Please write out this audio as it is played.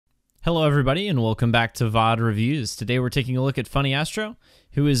Hello everybody and welcome back to VOD Reviews. Today we're taking a look at FunnyAstro,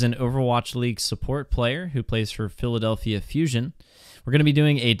 who is an Overwatch League support player who plays for Philadelphia Fusion. We're going to be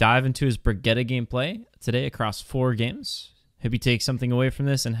doing a dive into his Brigetta gameplay today across 4 games. Hope you take something away from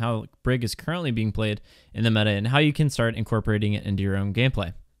this and how Brig is currently being played in the meta and how you can start incorporating it into your own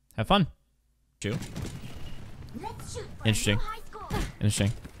gameplay. Have fun. Interesting.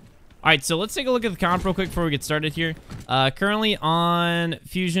 Alright, so let's take a look at the comp real quick before we get started here. Currently on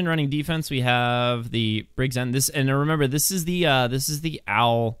Fusion running defense, we have the Brig's End. And remember, this is the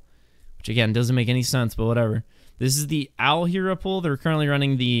Owl, which again doesn't make any sense, but whatever. This is the Owl hero pool. They're currently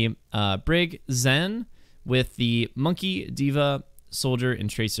running the Brig Zen with the Monkey, Diva, Soldier, and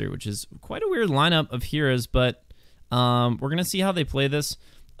Tracer, which is quite a weird lineup of heroes, but we're gonna see how they play this.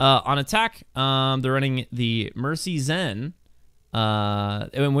 On attack, they're running the Mercy Zen.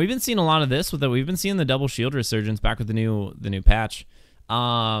 And we've been seeing a lot of this with we've been seeing the double shield resurgence back with the new patch,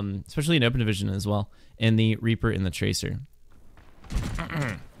 especially in open division as well, and the Reaper and the Tracer.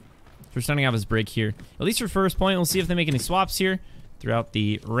 We're starting off as Brig here, at least for first point. We'll see if they make any swaps here throughout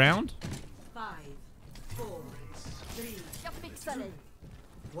the round. 5, 4, 3, 2,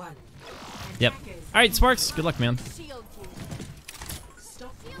 1. Yep. All right, Sparks. Good luck, man.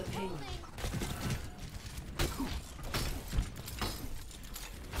 Stop the pain.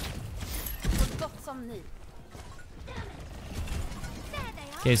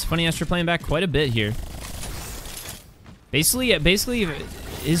 Okay, so FunnyAstro playing back quite a bit here. Basically,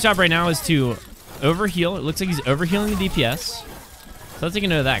 his job right now is to overheal. It looks like he's overhealing the DPS. So let's take a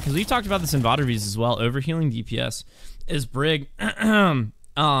note of that, because we've talked about this in VOD reviews as well. Overhealing DPS is Brig. Overhealing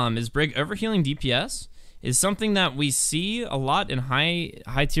DPS is something that we see a lot in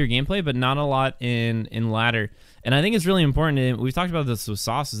high tier gameplay, but not a lot in ladder. And I think it's really important. And we've talked about this with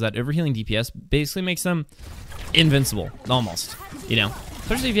Sauce, is that overhealing DPS basically makes them invincible, almost. You know,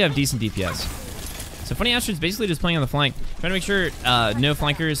 especially if you have decent DPS. So FunnyAstro is basically just playing on the flank, trying to make sure no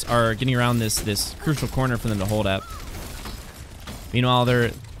flankers are getting around this crucial corner for them to hold at. Meanwhile,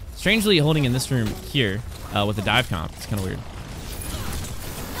 they're strangely holding in this room here with the dive comp. It's kind of weird.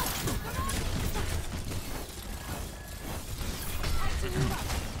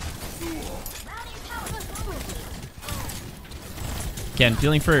 Again,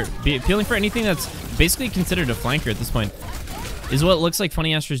 feeling for anything that's basically considered a flanker at this point is what it looks like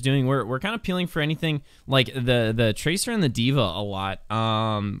FunnyAstro is doing. We're kind of peeling for anything like the Tracer and the Diva a lot.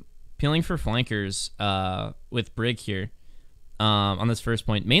 Peeling for flankers with Brig here on this first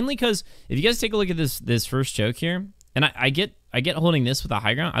point, mainly because if you guys take a look at this first choke here, and I get holding this with a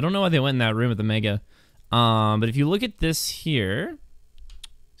high ground. I don't know why they went in that room with the Mega, but if you look at this here,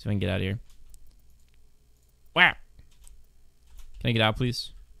 see if I can get out of here. Wow. Can I get out,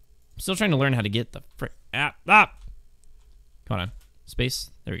 please? I'm still trying to learn how to get the frick up. Come on. Space.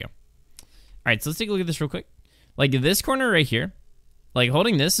 There we go. All right, so let's take a look at this real quick. Like this corner right here, like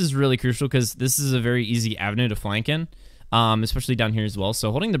holding this is really crucial because this is a very easy avenue to flank in, especially down here as well. So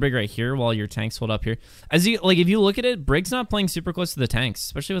holding the Brig right here while your tanks hold up here. As you if you look at it, Brig's not playing super close to the tanks,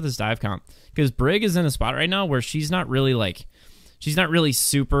 especially with this dive comp, because Brig is in a spot right now where she's not really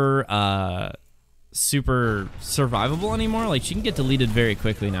super survivable anymore. Like, she can get deleted very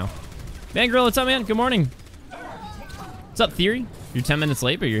quickly now. Man, Grill, what's up, man? Good morning. What's up, Theory? You're 10 minutes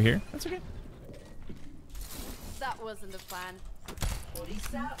late, but you're here. That's okay. That wasn't the plan.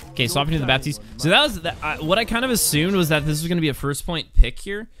 Okay, swapping to the Baptiste. So that was what I kind of assumed, was that this was going to be a first point pick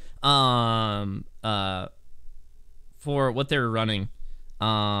here for what they're running.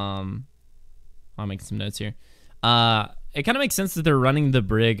 I'll make some notes here. It kind of makes sense that they're running the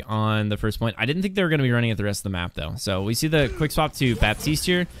Brig on the first point. I didn't think they were going to be running it the rest of the map, though. So we see the quick swap to Baptiste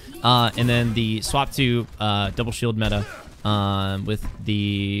here, and then the swap to double shield meta with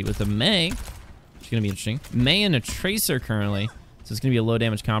the Mei, which is going to be interesting. Mei and a Tracer currently, so it's going to be a low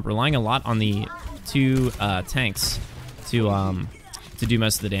damage comp, relying a lot on the 2 tanks to do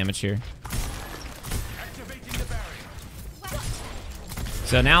most of the damage here.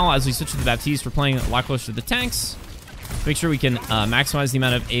 So now, as we switch to the Baptiste, we're playing a lot closer to the tanks. Make sure we can maximize the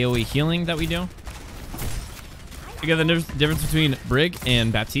amount of AoE healing that we do. Again, the difference between Brig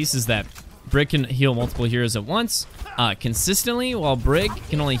and Baptiste is that Brig can heal multiple heroes at once consistently, while Brig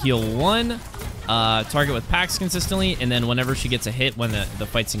can only heal 1 target with packs consistently, and then whenever she gets a hit when the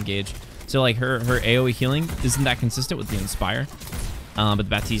fight's engaged. So like her AoE healing isn't that consistent with the Inspire, but the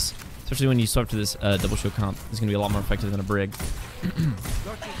Baptiste, especially when you swap to this double shield comp, is going to be a lot more effective than a Brig.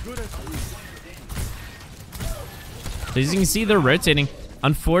 So as you can see, they're rotating.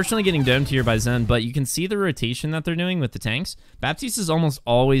 Unfortunately getting domed here by Zen, but you can see the rotation that they're doing with the tanks. Baptiste is almost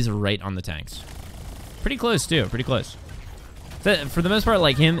always right on the tanks. Pretty close, too. Pretty close. For the most part,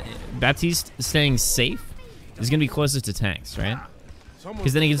 like him, Baptiste staying safe is going to be closest to tanks, right?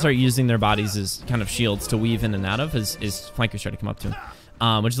 Because then he can start using their bodies as kind of shields to weave in and out of as flankers try to come up to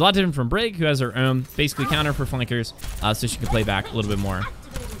him. Which is a lot different from Brig, who has her own basically counter for flankers, so she can play back a little bit more.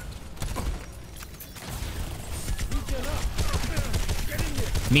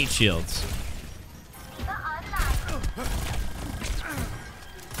 Meat shields.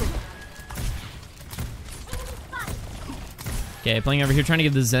 Okay, playing over here, trying to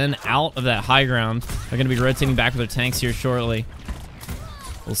get the Zen out of that high ground. They're going to be rotating back with their tanks here shortly.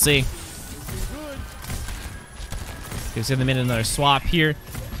 We'll see. Okay, so they made another swap here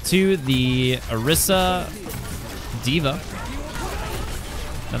to the Orisa Diva.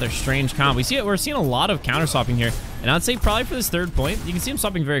 Another strange comp. We're seeing a lot of counter swapping here, and I'd say probably for this third point, you can see him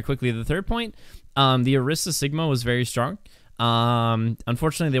swapping very quickly. The third point, the Orisa Sigma was very strong.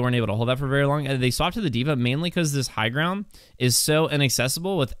 Unfortunately, they weren't able to hold that for very long. They swapped to the Diva mainly because this high ground is so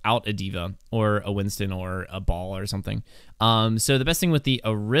inaccessible without a Diva or a Winston or a Ball or something. So the best thing with the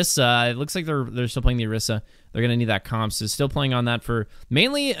Orisa, it looks like they're still playing the Orisa. They're going to need that comp. So still playing on that for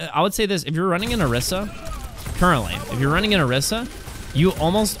mainly, I would say this, if you're running an Orisa, currently, if you're running an Orisa, you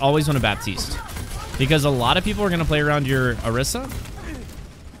almost always want a Baptiste. Because a lot of people are going to play around your Orisa.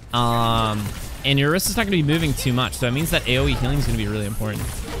 And your Orisa's not going to be moving too much, so that means that AoE healing is going to be really important.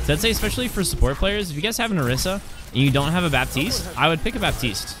 So I'd say especially for support players, if you guys have an Orisa and you don't have a Baptiste, I would pick a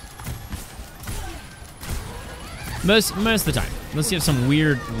Baptiste. Most of the time. Unless you have some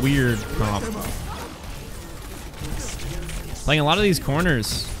weird comp. Playing a lot of these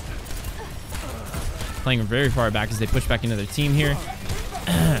corners. Playing very far back as they push back into their team here.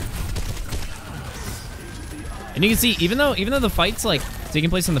 And you can see, even though the fight's like taking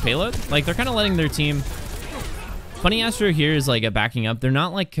place on the payload, like they're kind of letting their team. FunnyAstro here is like a backing up. They're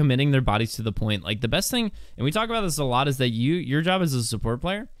not like committing their bodies to the point. Like the best thing, and we talk about this a lot, is that your job as a support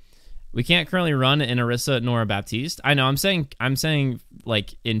player. We can't currently run an Orisa nor a Baptiste. I know I'm saying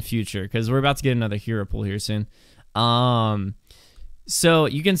like in future because we're about to get another hero pool here soon. So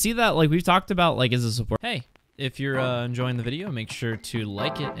you can see that like we've talked about like as a support. Hey, if you're enjoying the video, make sure to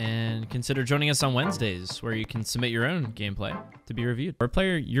like it and consider joining us on Wednesdays where you can submit your own gameplay to be reviewed. For a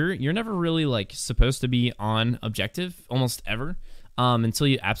player, you're never really like supposed to be on objective almost ever until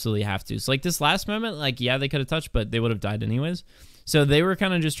you absolutely have to. So like this last moment, like yeah, they could have touched, but they would have died anyways. So they were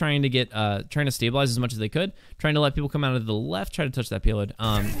kind of just trying to get, trying to stabilize as much as they could, trying to let people come out of the left, try to touch that payload.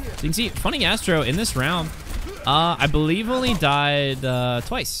 So you can see, FunnyAstro in this round, I believe only died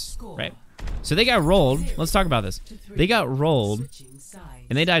twice, right? So they got rolled. Let's talk about this. They got rolled,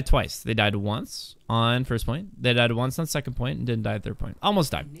 and they died twice. They died once on first point. They died once on second point, and didn't die at third point.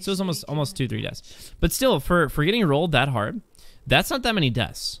 Almost died. So it was almost 2-3 deaths. But still, for getting rolled that hard, that's not that many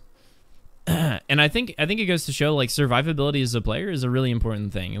deaths. And I think it goes to show like survivability as a player is a really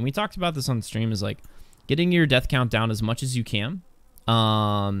important thing. And we talked about this on the stream, is like getting your death count down as much as you can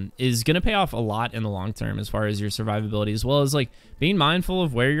is going to pay off a lot in the long term as far as your survivability, as well as like being mindful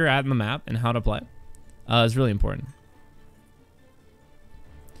of where you're at in the map and how to play is really important.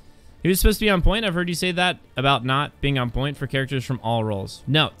 Who's supposed to be on point? I've heard you say that about not being on point for characters from all roles.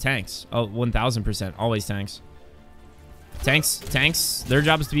 No, tanks. Oh, 1000%. Always tanks. Tanks, their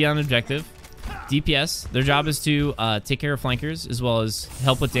job is to be on objective. DPS, their job is to take care of flankers as well as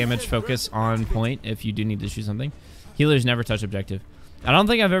help with damage, focus on point if you do need to shoot something. Healers never touch objective. I don't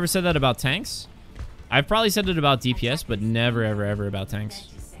think I've ever said that about tanks. I've probably said it about DPS, but never, ever, ever about tanks.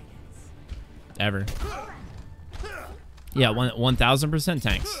 Ever. Yeah, 1000%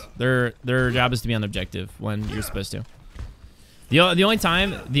 tanks. Their job is to be on objective when you're supposed to. The only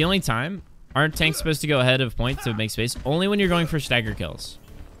time aren't tanks supposed to go ahead of point to make space? Only when you're going for stagger kills.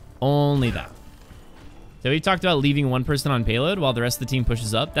 Only that. So we talked about leaving one person on payload while the rest of the team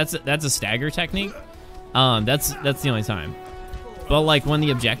pushes up. That's a stagger technique. That's the only time. But like when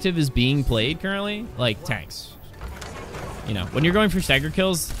the objective is being played currently, like tanks. You know, when you're going for stagger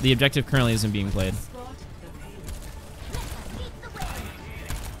kills, the objective currently isn't being played.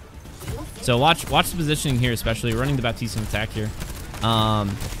 So watch the positioning here, especially running the Baptiste attack here.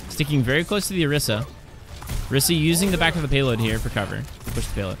 Sticking very close to the Orisa. Orisa using the back of the payload here for cover. Push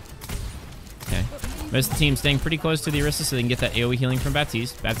the payload. Okay. Most of the team staying pretty close to the Orisa so they can get that AoE healing from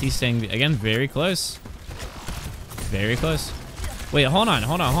Baptiste. Baptiste staying, again, very close. Very close. Wait, hold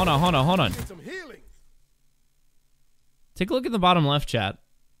on. Take a look at the bottom left, chat.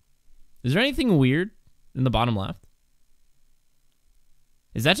 Is there anything weird in the bottom left?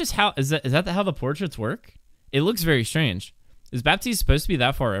 Is that just how, is that how the portraits work? It looks very strange. Is Baptiste supposed to be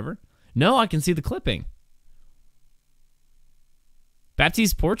that far over? No, I can see the clipping.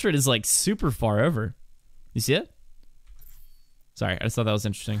 Baptiste's portrait is like super far over. You see it? Sorry, I just thought that was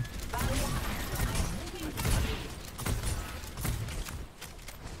interesting.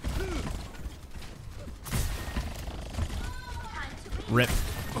 Rip.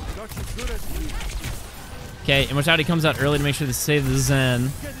 Okay, Immortality comes out early to make sure to save the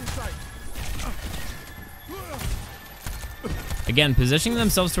Zen. Again, positioning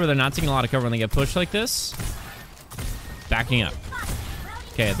themselves to where they're not taking a lot of cover when they get pushed like this. Backing up.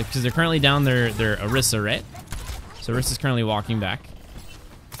 Okay, because they're currently down their Orisa, right? So Orisa's currently walking back.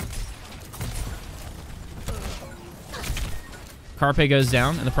 Carpe goes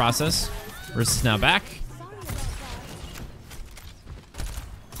down in the process. Orisa's now back.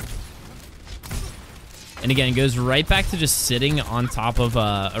 And again, goes right back to just sitting on top of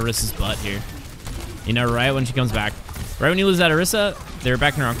Orisa's butt here. You know, right when she comes back. Right when you lose that Orisa, they're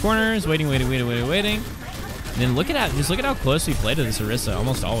backing around corners, waiting. And then look at how close we play to this Orisa,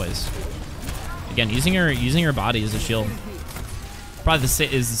 almost always. Again, using her body as a shield. Probably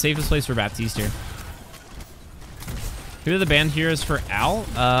is the safest place for Baptiste here. Who are the band heroes for Al?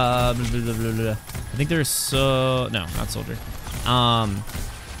 I think there's no, not Soldier.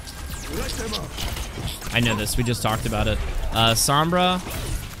 I know this. We just talked about it. Sombra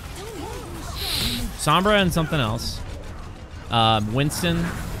and something else. Winston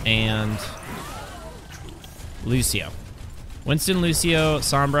and Lucio. Winston, Lucio,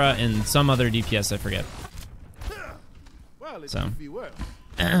 Sombra, and some other DPS I forget. So.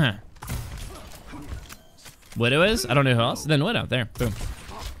 Widow is? I don't know who else. Then Widow. There. Boom.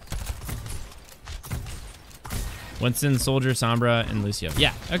 Winston, Soldier, Sombra, and Lucio.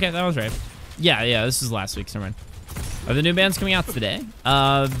 Yeah. Okay, that was right. Yeah. This is last week's. Never mind. Are the new bands coming out today?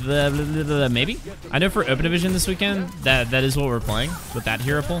 Maybe. I know for Open Division this weekend, that is what we're playing with that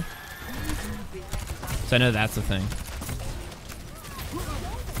hero pool. So I know that's the thing.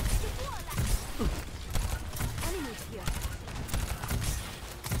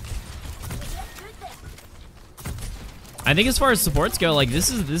 I think as far as supports go, like this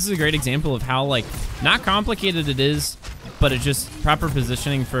is a great example of how like not complicated it is, but it just proper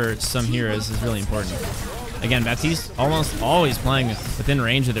positioning for some heroes is really important. Again, Baptiste almost always playing within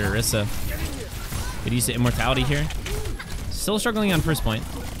range of their Orisa. Could use the Immortality here. Still struggling on first point.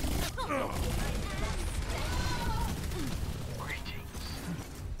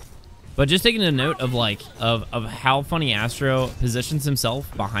 But just taking a note of like of how FunnyAstro positions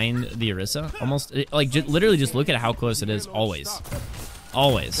himself behind the Orisa, almost like literally just look at how close it is always,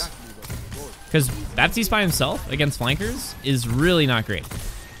 because Baptiste by himself against flankers is really not great,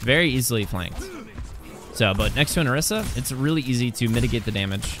 very easily flanked. So, but next to an Orisa, it's really easy to mitigate the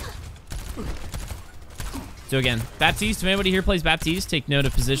damage. So again, Baptiste. If anybody here plays Baptiste, take note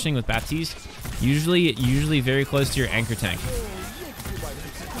of positioning with Baptiste. Usually very close to your anchor tank.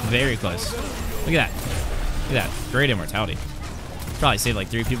 Very close. Look at that. Look at that. Great Immortality. Probably saved like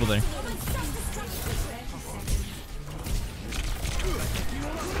 3 people there.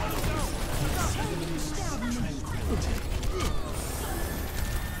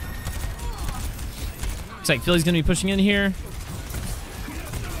 Looks like Philly's gonna be pushing in here.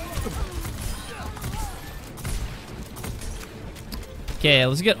 Okay,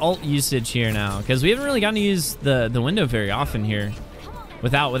 let's get ult usage here now, because we haven't really gotten to use the window very often here.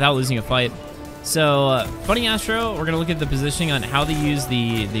 Without losing a fight. So, FunnyAstro, we're going to look at the positioning on how they use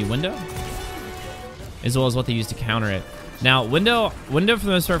the window, as well as what they use to counter it. Now, window for the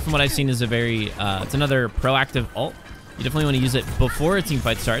most part, from what I've seen, is a very, it's another proactive ult. You definitely want to use it before a team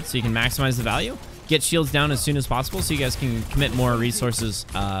fight starts, so you can maximize the value. Get shields down as soon as possible, so you guys can commit more resources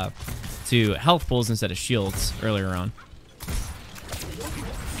to health pools instead of shields earlier on.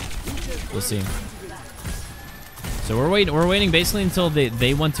 We'll see. So we're waiting basically until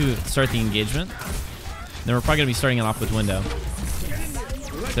they want to start the engagement. Then we're probably gonna be starting it off with window.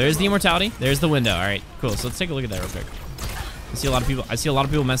 There's the Immortality. There's the window. All right, cool. So let's take a look at that real quick. I see a lot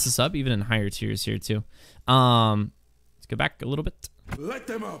of people mess this up, even in higher tiers here too. Let's go back a little bit. Let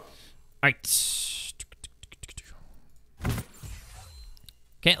them up. All right.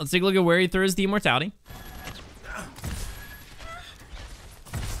 Okay, let's take a look at where he throws the Immortality.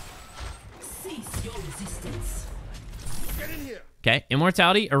 Okay,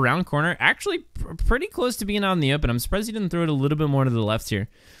 Immortality around corner. Actually, pretty close to being out in the open. I'm surprised he didn't throw it a little bit more to the left here.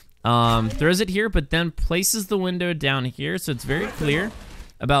 Throws it here, but then places the window down here, so it's very clear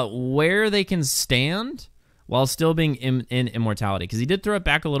about where they can stand while still being in Immortality. Because he did throw it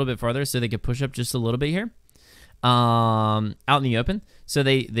back a little bit farther, so they could push up just a little bit here. Out in the open. So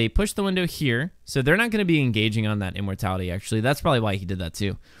they push the window here. So they're not going to be engaging on that Immortality, actually. That's probably why he did that,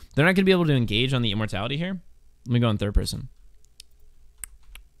 too. They're not going to be able to engage on the Immortality here. Let me go in third person.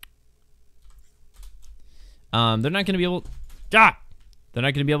 They're not going to be able... Ah! They're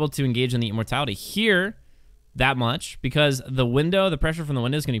not going to be able to engage in the immortality here that much because the pressure from the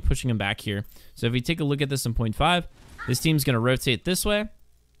window is going to be pushing them back here. So if we take a look at this in 0.5, this team's going to rotate this way.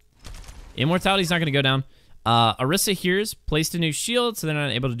 Immortality's not going to go down. Orisa here's placed a new shield, so they're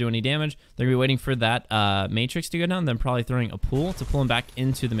not able to do any damage. They're going to be waiting for that Matrix to go down, then probably throwing a pool to pull him back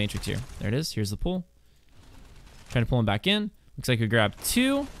into the Matrix here. There it is. Here's the pool. Trying to pull him back in. Looks like we grab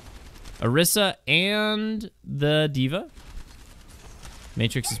 2. Orisa and the Diva.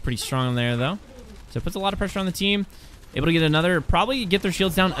 Matrix is pretty strong in there, though. So it puts a lot of pressure on the team. Able to get another, probably get their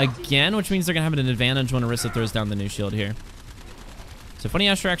shields down again, which means they're going to have an advantage when Orisa throws down the new shield here. So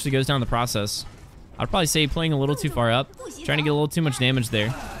FunnyAstro actually goes down the process. I'd probably say playing a little too far up. Trying to get a little too much damage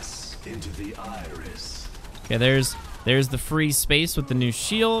there. Okay, there's the free space with the new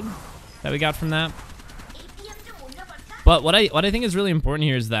shield that we got from that. But what I think is really important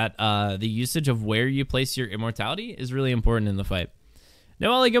here is that the usage of where you place your immortality is really important in the fight.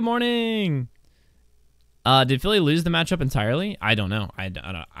 Noelle, good morning. Did Philly lose the matchup entirely? I don't know. I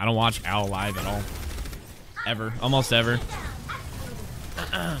don't watch Owl live at all. Ever. Almost ever.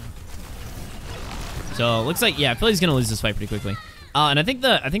 So it looks like, yeah, Philly's gonna lose this fight pretty quickly. And I think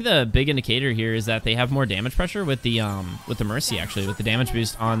the big indicator here is that they have more damage pressure with the Mercy, actually, with the damage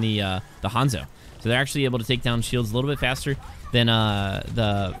boost on the Hanzo. So they're actually able to take down shields a little bit faster than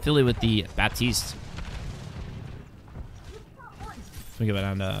the Philly with the Baptiste. Let me go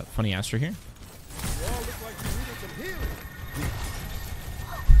down to FunnyAstro here.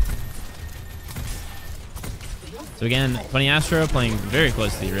 So again, FunnyAstro playing very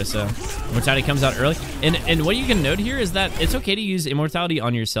close to the Orisa. Immortality comes out early. And what you can note here is that it's okay to use Immortality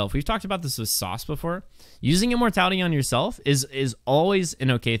on yourself. We've talked about this with Sauce before. Using Immortality on yourself is always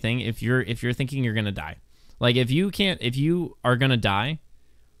an okay thing if you're thinking you're gonna die. Like if you are gonna die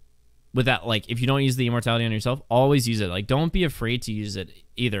with that, like if you don't use the Immortality on yourself, always use it. Like don't be afraid to use it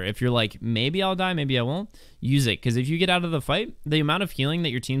either. If you're like, maybe I'll die, maybe I won't, use it. Because if you get out of the fight, the amount of healing that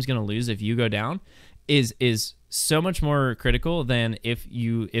your team's gonna lose if you go down is so much more critical than if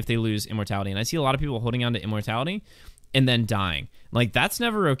they lose Immortality. And I see a lot of people holding on to Immortality and then dying. Like that's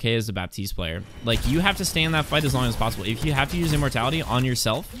never okay as a Baptiste player. Like you have to stay in that fight as long as possible. If you have to use Immortality on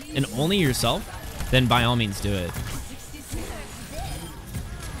yourself and only yourself, then by all means do it.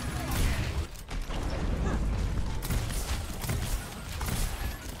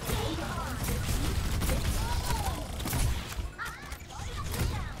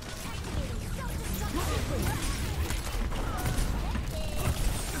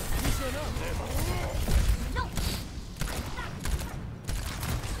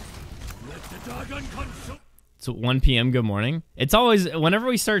 So 1 p.m. good morning. It's always, whenever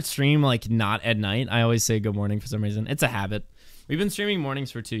we start stream, like not at night, I always say good morning for some reason. It's a habit. We've been streaming mornings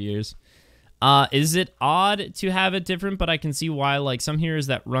for 2 years. Is it odd to have it different? But I can see why, like some heroes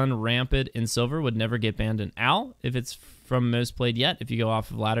that run rampant in silver would never get banned in Owl. If it's from most played yet, if you go off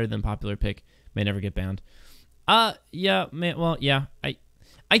of ladder, then popular pick may never get banned. Yeah, well, yeah,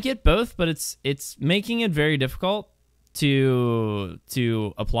 I get both, but it's making it very difficult to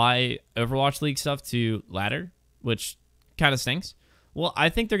apply Overwatch League stuff to ladder, which kind of stinks. Well, I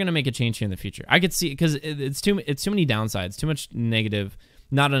think they're gonna make a change here in the future. I could see, because it's too many downsides, too much negative,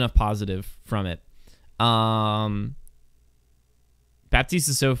 not enough positive from it. Baptiste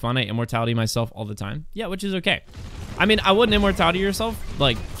is so fun. I immortality myself all the time. Yeah, which is okay. I mean, I wouldn't immortality yourself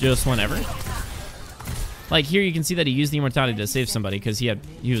like just whenever. Like here, you can see that he used the immortality to save somebody because he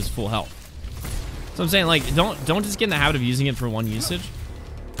was full health. So I'm saying, like, don't just get in the habit of using it for one usage,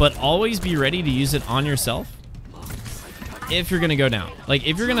 but always be ready to use it on yourself if you're gonna go down. Like,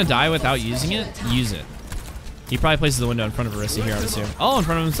 if you're gonna die without using it, use it. He probably places the window in front of Orisa here, I would assume. Oh, in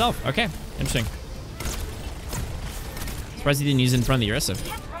front of himself. Okay, interesting. Surprised he didn't use it in front of the Orisa.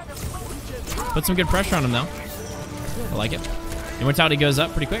 Put some good pressure on him, though. I like it. Immortality goes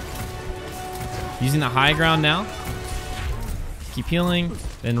up pretty quick. Using the high ground now. Keep healing,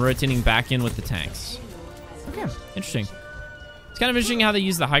 then rotating back in with the tanks. Okay, interesting. It's kind of interesting how they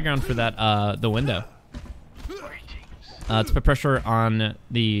use the high ground for that, the window. To put pressure on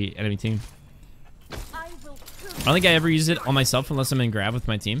the enemy team. I don't think I ever use it on myself unless I'm in grab with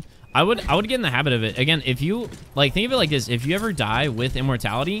my team. I would get in the habit of it. Again, if you, like, think of it like this. If you ever die with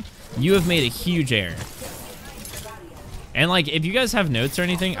immortality, you have made a huge error. And, like, if you guys have notes or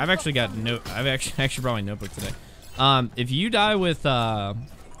anything, I've actually brought my notebook today. If you die with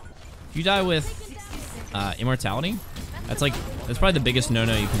immortality, that's probably the biggest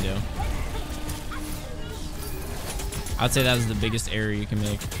no-no you can do. I'd say that is the biggest error you can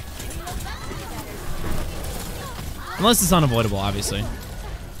make. Unless it's unavoidable, obviously.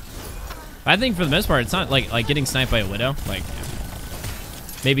 But I think for the most part, it's not like getting sniped by a Widow. Like, yeah.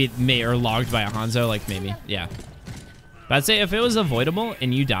 Maybe or logged by a Hanzo, like maybe, yeah. But I'd say if it was avoidable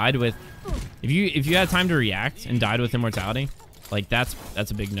and you died with, if you had time to react and died with immortality, like that's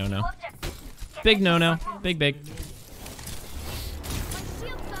a big no-no. Big no-no, big.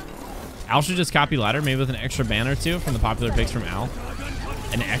 Al should just copy ladder, maybe with an extra ban or two from the popular picks from Al.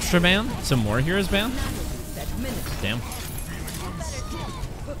 An extra ban? Some more heroes ban? Damn.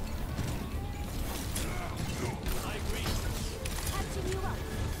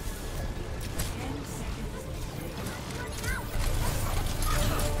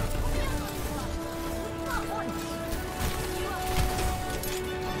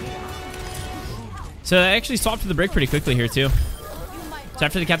 So I actually swapped to the Brig pretty quickly here too. So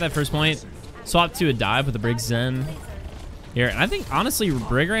after they kept that first point, swapped to a dive with the Brig Zen here. And I think honestly,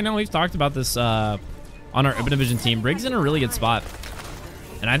 Brig right now, we've talked about this on our Open Division team. Brig's in a really good spot.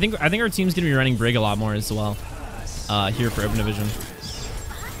 And I think our team's gonna be running Brig a lot more as well here for Open Division.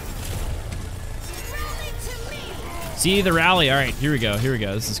 See the rally. All right, here we go.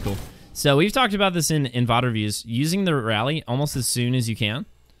 This is cool. So we've talked about this in VOD reviews, using the rally almost as soon as you can.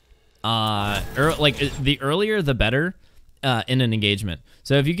 Like the earlier the better in an engagement.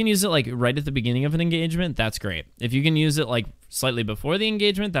 So if you can use it like right at the beginning of an engagement, that's great. If you can use it like slightly before the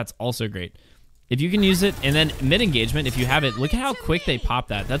engagement, that's also great. If you can use it and then mid engagement, if you have it, look at how quick they pop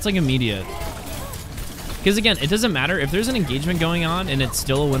that. That's like immediate. Because again, it doesn't matter if there's an engagement going on and it's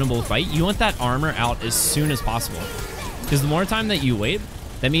still a winnable fight. You want that armor out as soon as possible. Because the more time that you wait,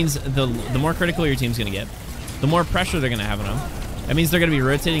 that means the more critical your team's gonna get, the more pressure they're gonna have on them. That means they're going to be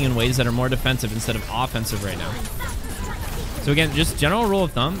rotating in ways that are more defensive instead of offensive right now. So again, just general rule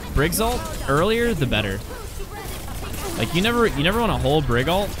of thumb, Brig's ult, earlier the better. Like you never want to hold Brig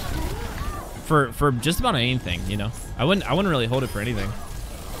ult for just about anything, you know. I wouldn't really hold it for anything.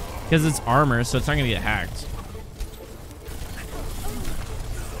 Because it's armor, so it's not going to get hacked.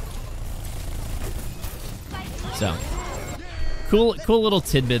 So cool little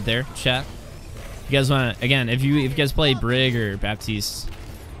tidbit there, chat. You guys want to, again, if you guys play Brig or Baptiste,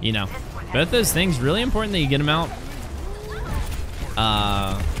 you know, both those things, really important that you get them out.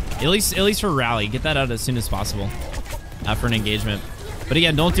 At least for rally, get that out as soon as possible for an engagement. But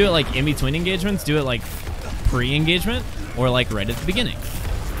again, don't do it like in between engagements. Do it like pre-engagement or like right at the beginning.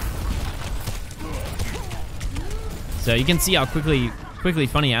 So you can see how quickly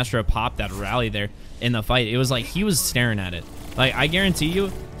FunnyAstro popped that rally there in the fight. It was like he was staring at it. Like I guarantee you,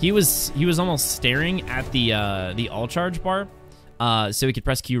 he was almost staring at the all charge bar, so he could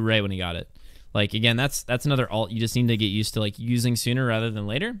press Q right when he got it. Like again, that's another alt you just need to get used to like using sooner rather than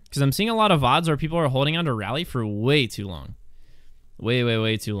later. Because I'm seeing a lot of VODs where people are holding on to rally for way too long,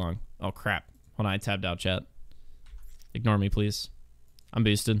 way too long. Oh crap! Hold on, I tabbed out chat. Ignore me, please. I'm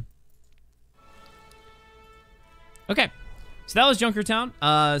boosted. Okay. So that was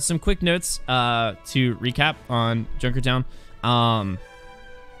Junkertown. Some quick notes to recap on Junkertown.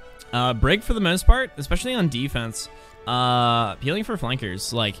 Brig for the most part, especially on defense, healing for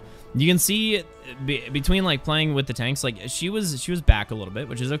flankers. Like you can see between like playing with the tanks, like she was back a little bit,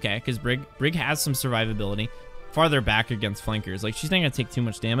 which is okay because Brig has some survivability farther back against flankers. Like she's not gonna take too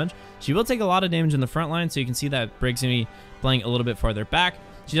much damage. She will take a lot of damage in the front line, so you can see that Brig's gonna be playing a little bit farther back.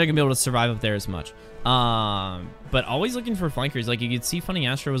 She's not gonna be able to survive up there as much. But always looking for flankers. Like you could see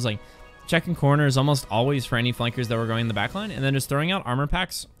FunnyAstro was like checking corners almost always for any flankers that were going in the backline, and then just throwing out armor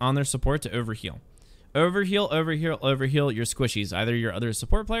packs on their support to overheal. Overheal your squishies, either your other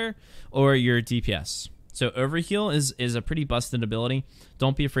support player or your DPS. So overheal is a pretty busted ability.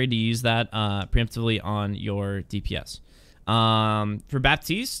 Don't be afraid to use that preemptively on your DPS. For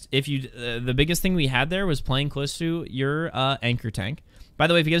Baptiste, if you the biggest thing we had there was playing close to your anchor tank. By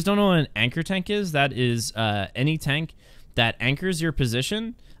the way, if you guys don't know what an anchor tank is, that is any tank that anchors your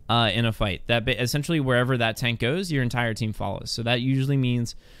position in a fight. That essentially wherever that tank goes, your entire team follows. So that usually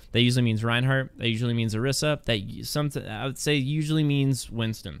means Reinhardt. That usually means Orisa. That I would say usually means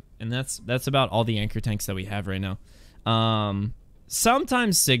Winston. And that's about all the anchor tanks that we have right now.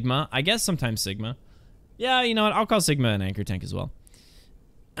 Sometimes Sigma. I guess sometimes Sigma. Yeah, you know what? I'll call Sigma an anchor tank as well.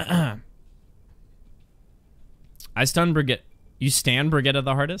 I stun Brigitte. You stan Brigitte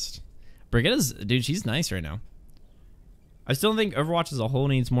the hardest? Brigitte's, dude, she's nice right now. I still think Overwatch as a whole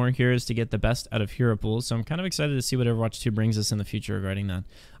needs more heroes to get the best out of hero pools, so I'm kind of excited to see what Overwatch 2 brings us in the future regarding that.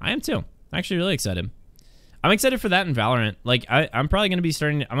 I am too. I'm actually really excited. I'm excited for that in Valorant. Like, I'm probably going to be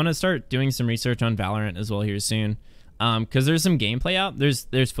I'm going to start doing some research on Valorant as well here soon. Because there's some gameplay out.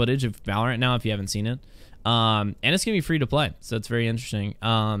 There's footage of Valorant now if you haven't seen it. And it's going to be free to play, so it's very interesting.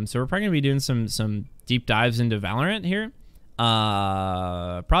 So we're probably going to be doing some deep dives into Valorant here.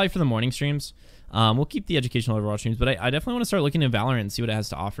 Probably for the morning streams. We'll keep the educational Overwatch streams, but I definitely want to start looking at Valorant and see what it has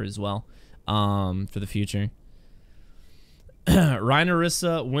to offer as well for the future. Ryan,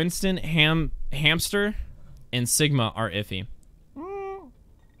 Orisa, Winston, Hamster, and Sigma are iffy.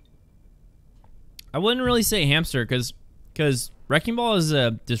 I wouldn't really say Hamster because Wrecking Ball is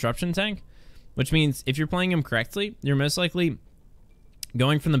a disruption tank, which means if you're playing him correctly, you're most likely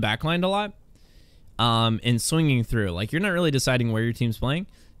going from the backline a lot and swinging through. Like, you're not really deciding where your team's playing.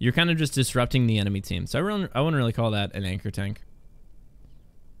 You're kind of just disrupting the enemy team. So I wouldn't really call that an anchor tank.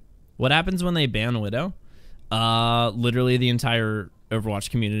 What happens when they ban Widow? Literally the entire Overwatch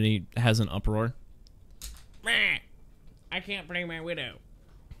community has an uproar. I can't play my Widow.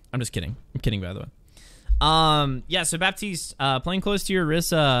 I'm just kidding. I'm kidding, by the way. Yeah, so Baptiste, playing close to your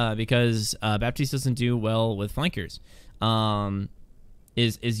Orisa because Baptiste doesn't do well with flankers.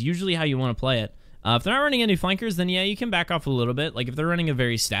 Is usually how you want to play it. If they're not running any flankers, then yeah, you can back off a little bit. Like if they're running a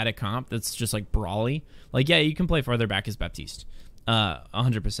very static comp that's just like brawly, like yeah, you can play farther back as Baptiste,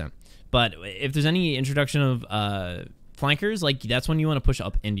 100%. But if there's any introduction of flankers, like that's when you want to push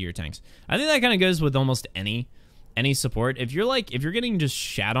up into your tanks. I think that kind of goes with almost any support. If you're getting just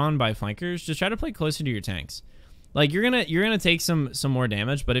shat on by flankers, just try to play closer to your tanks. Like you're gonna take some more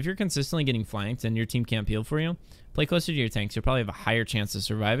damage, but if you're consistently getting flanked and your team can't peel for you, play closer to your tanks. You'll probably have a higher chance of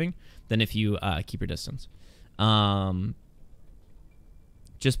surviving than if you keep your distance.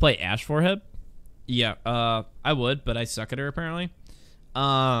 Just play Ash forehead. Yeah, I would, but I suck at her apparently.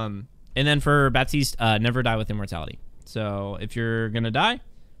 And then for Baptiste, never die with immortality. So if you're gonna die,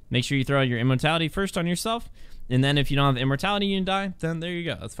 make sure you throw your immortality first on yourself, and then if you don't have immortality and you die, then there you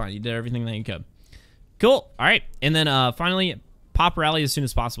go. That's fine. You did everything that you could. Cool. All right, and then finally, pop rally as soon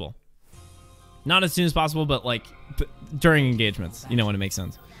as possible. Not as soon as possible, but like during engagements. You know, when it makes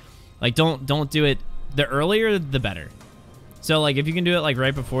sense. Like don't do it. The earlier, the better. So like if you can do it like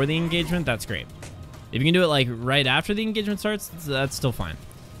right before the engagement, that's great. If you can do it like right after the engagement starts, that's still fine.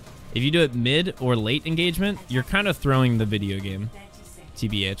 If you do it mid or late engagement, you're kind of throwing the video game.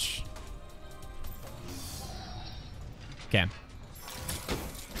 TBH. Okay.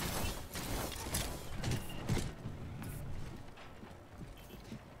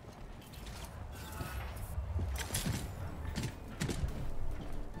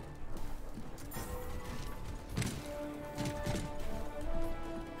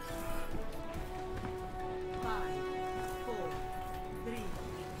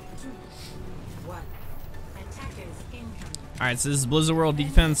 Alright, so this is Blizzard World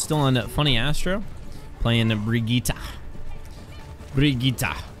Defense, still on FunnyAstro, playing Brigita.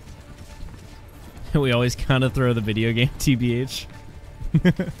 We always kind of throw the video game TBH.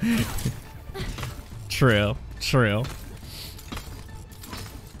 True.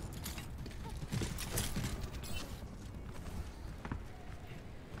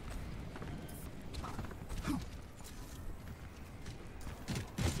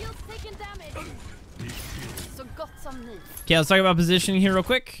 Okay, let's talk about positioning here real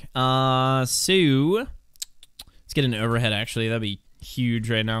quick. So let's get an overhead. Actually, that'd be huge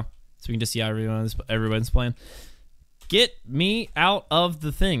right now, so we can just see how everyone's playing. Get me out of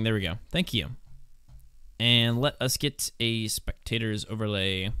the thing. There we go. Thank you. And let us get a spectators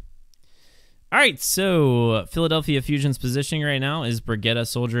overlay. All right, so Philadelphia Fusion's positioning right now is Brigetta,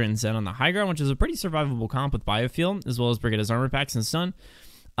 Soldier, and Zen on the high ground, which is a pretty survivable comp with Biofield, as well as Brigetta's armor packs and stun.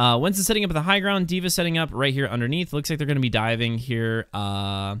 Winston's setting up at the high ground. Diva's setting up right here underneath. Looks like they're going to be diving here.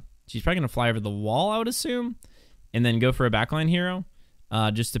 She's probably going to fly over the wall, I would assume, and then go for a backline hero,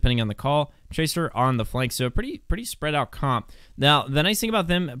 just depending on the call. Tracer on the flank, so a pretty spread out comp. Now, the nice thing about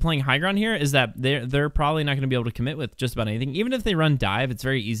them playing high ground here is that they're probably not going to be able to commit with just about anything. Even if they run dive, it's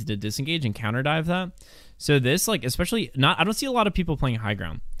very easy to disengage and counter dive that. So this, like, especially I don't see a lot of people playing high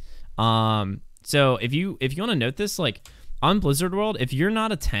ground. So if you want to note this, like, on Blizzard World, if you're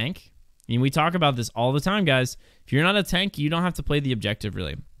not a tank, and we talk about this all the time, guys, if you're not a tank, you don't have to play the objective,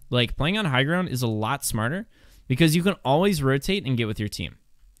 really. Like, playing on high ground is a lot smarter because you can always rotate and get with your team.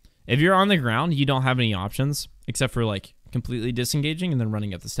 If you're on the ground, you don't have any options except for, like, completely disengaging and then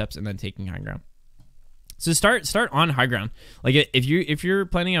running up the steps and then taking high ground. So start on high ground. Like, if you're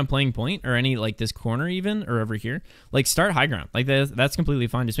planning on playing point or any, like, this corner even or over here, like, start high ground. Like, that's completely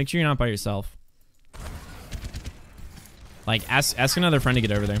fine. Just make sure you're not by yourself. Like, ask another friend to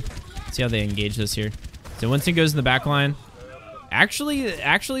get over there. See how they engage this here. So Winston goes in the back line. Actually,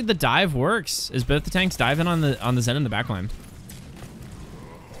 the dive works. Is both the tanks diving on the Zen in the back line.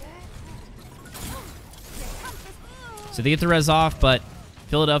 So they get the res off, but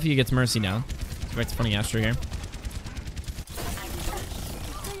Philadelphia gets Mercy now. Let's go back to FunnyAstro here.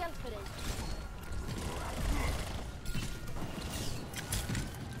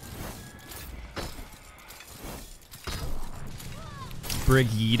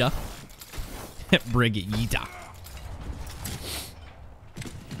 Brigida. Brigida.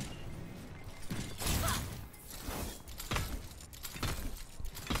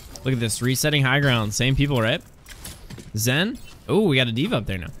 Look at this, resetting high ground. Same people, right? Zen. Oh, we got a diva up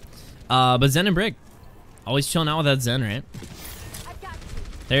there now. But Zen and Brig. Always chilling out with that Zen, right?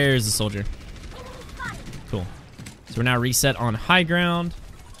 There's the soldier. Cool. So we're now reset on high ground.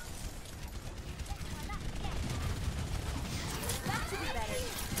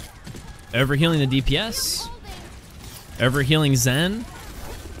 Overhealing the DPS. Overhealing Zen.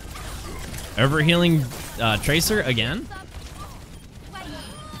 Overhealing Tracer again.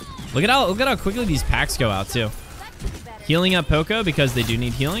 Look at how quickly these packs go out too. Healing up Poco because they do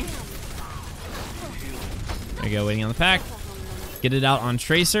need healing. There you go, waiting on the pack. Get it out on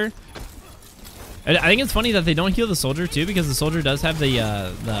Tracer. I think it's funny that they don't heal the soldier too, because the soldier does have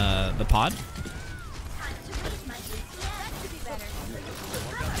the pod.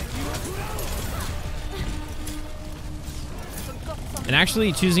 And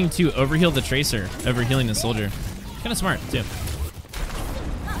actually choosing to overheal the Tracer over healing the soldier. Kind of smart too.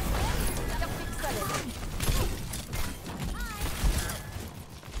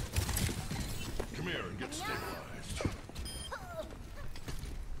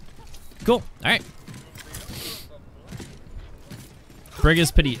 Cool. All right. Brig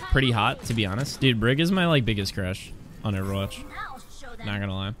is pretty hot, to be honest. Dude, Brig is my like biggest crush on Overwatch. Not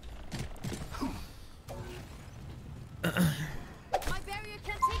gonna lie.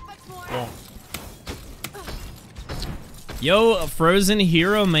 Cool. Yo, Frozen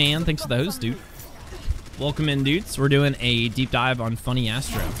Hero Man, thanks for the host, dude. Welcome in, dudes. We're doing a deep dive on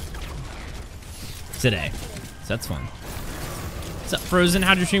FunnyAstro today, so that's fun. What's up, Frozen?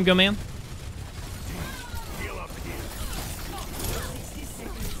 How'd your stream go, man?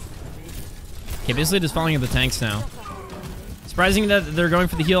 Okay, basically just following up the tanks now. Surprising that they're going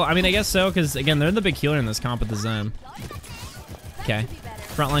for the heal. I mean, I guess so, because again, they're the big healer in this comp with the Zem. Okay,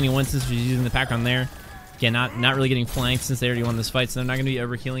 frontlining Winston, she's using the pack on there. Again, not really getting flanked since they already won this fight, so they're not going to be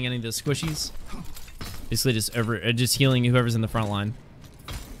over healing any of the squishies. Basically, just healing whoever's in the front line.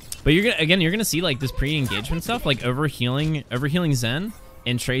 But you're gonna see like this pre-engagement stuff, like overhealing Zen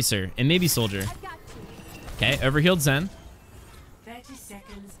and Tracer and maybe Soldier. Okay, overhealed Zen. 30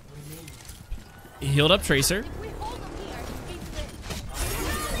 seconds remaining. Healed up Tracer.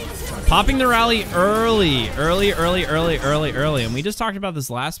 Popping the rally early. And we just talked about this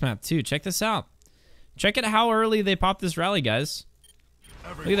last map too. Check this out. Check it how early they pop this rally, guys.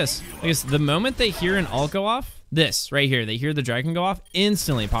 Look at this. Look at this. The moment they hear an ult go off, this right here, they hear the dragon go off,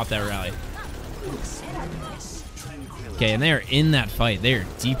 instantly pop that rally. Okay, and they are in that fight. They are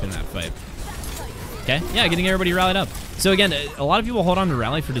deep in that fight. Okay, yeah, getting everybody rallied up. So again, a lot of people hold on to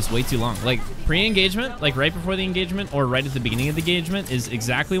rally for just way too long. Like pre-engagement, like right before the engagement or right at the beginning of the engagement is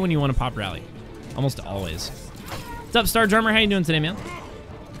exactly when you want to pop rally. Almost always. What's up, Star Drummer? How you doing today, man?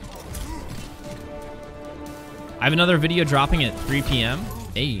 I have another video dropping at 3 p.m.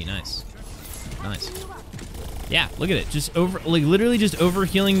 Hey, nice. Nice. Yeah, look at it. Just literally just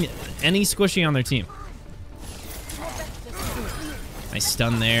overhealing any squishy on their team. Nice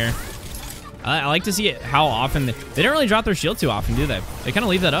stun there. I like to see it how often they don't really drop their shield too often, do they? They kind of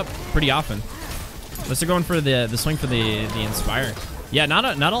leave that up pretty often. Unless they're going for the swing for the Inspire. Yeah, not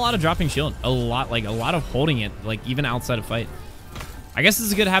a lot of dropping shield. A lot of holding it, like even outside of fight. I guess this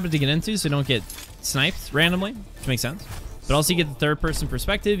is a good habit to get into so you don't get sniped randomly, which makes sense. But also you get the third-person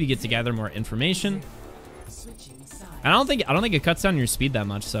perspective. You get to gather more information. And I don't think it cuts down your speed that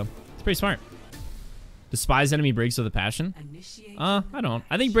much, so it's pretty smart. Despise enemy Briggs with a passion. I don't.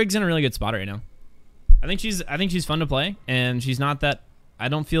 I think Briggs in a really good spot right now. I think she's fun to play, and she's not that. I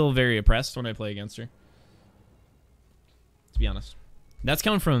don't feel very oppressed when I play against her. To be honest, that's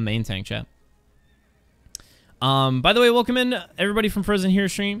coming from a main tank, chat. By the way, welcome in everybody from Frozen Hero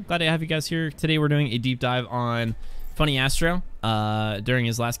stream. Glad to have you guys here. Today we're doing a deep dive on FunnyAstro during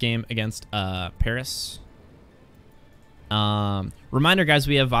his last game against Paris. Reminder, guys,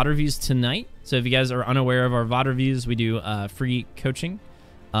 we have VOD reviews tonight. So if you guys are unaware of our VOD reviews, we do free coaching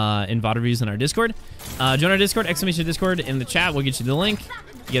in VOD reviews in our Discord. Join our Discord, !Discord in the chat. We'll get you the link.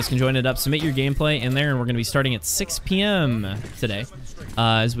 You guys can join it up, submit your gameplay in there, and we're going to be starting at 6 p.m. today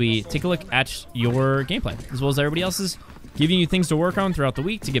as we take a look at your gameplay, as well as everybody else's, giving you things to work on throughout the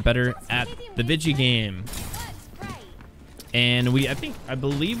week to get better at the Vigi game. And I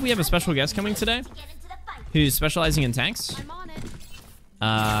believe we have a special guest coming today who's specializing in tanks. So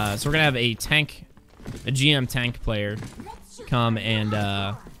we're going to have a GM tank player come and,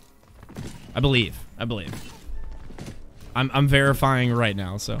 I believe. I'm verifying right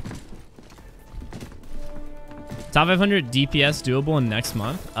now, so. Top 500 DPS doable in next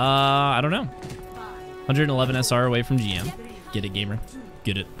month? I don't know. 111 SR away from GM. Get it, gamer.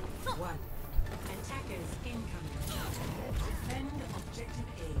 Get it. One. Attackers incoming. Defend objective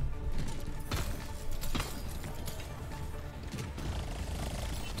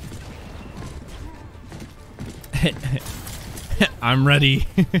A. I'm ready.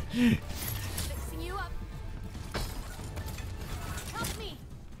 Fixing you up. Help me.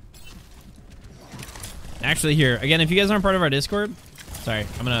 Actually, here again, if you guys aren't part of our Discord, sorry,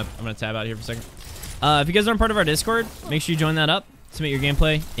 I'm gonna tab out here for a second. If you guys aren't part of our Discord, make sure you join that up. Submit your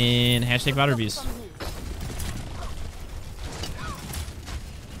gameplay in hashtag VOD reviews.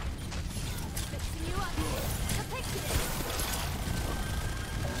 Fixing you up.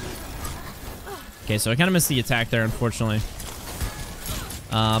 Okay, so I kind of missed the attack there, unfortunately.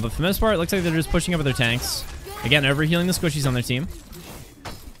 But for the most part, it looks like they're just pushing up with their tanks. Again, overhealing the squishies on their team.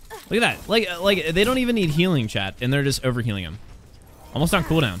 Look at that. Like they don't even need healing, chat, and they're just overhealing them. Almost on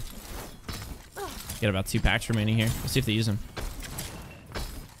cooldown. Got about 2 packs remaining here. Let's see if they use them.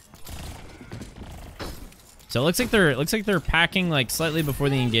 So it looks like they're packing like slightly before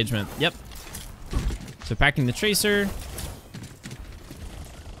the engagement. Yep. So packing the Tracer.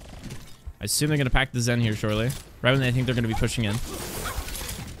 I assume they're gonna pack the Zen here shortly. Right when they think they're gonna be pushing in.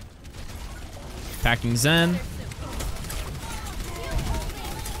 Packing Zen.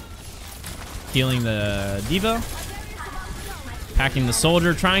 Healing the Diva. Packing the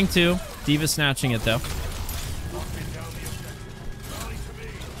Soldier, trying to. Diva snatching it though.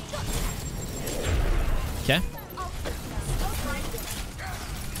 Okay.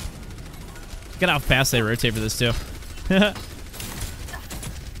 Look at how fast they rotate for this too.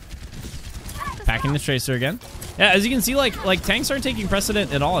 Packing the Tracer again. Yeah, as you can see, like tanks aren't taking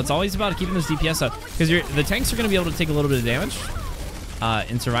precedent at all. It's always about keeping those DPS up because the tanks are going to be able to take a little bit of damage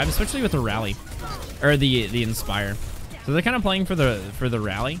and survive, especially with the rally or the Inspire. So they're kind of playing for the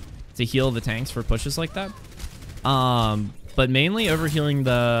rally to heal the tanks for pushes like that. But mainly overhealing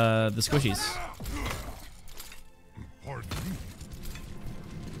the squishies.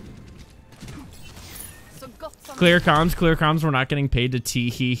 So got some Clear comms. We're not getting paid to tee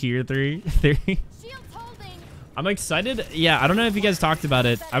here. 3. shields holding. I'm excited. Yeah, I don't know if you guys talked about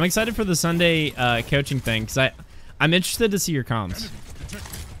it. I'm excited for the Sunday coaching thing because I'm interested to see your comms.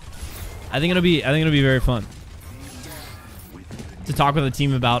 I think it'll be very fun to talk with the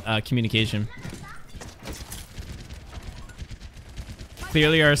team about communication.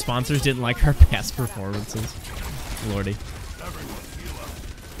 Clearly, our sponsors didn't like our past performances. Lordy.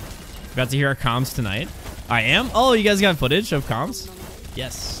 About to hear our comms tonight. I am? Oh, you guys got footage of comms?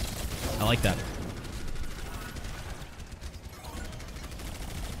 Yes. I like that.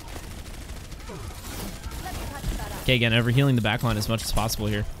 Okay, again, overhealing the backline as much as possible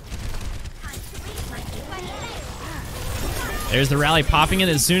here. There's the rally, popping it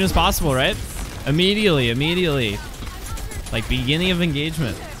as soon as possible, right? Immediately. Like beginning of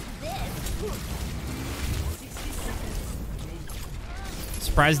engagement.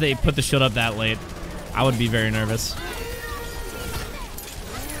 Surprised they put the shield up that late. I would be very nervous.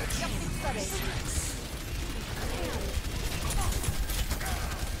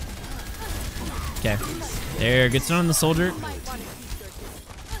 Okay. There, good stun on the Soldier.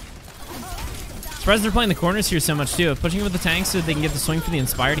 Surprised they're playing the corners here so much too. Pushing with the tanks so that they can get the swing for the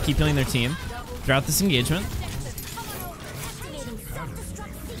Inspire to keep healing their team throughout this engagement.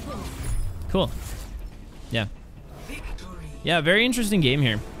 Cool. Yeah. Yeah, very interesting game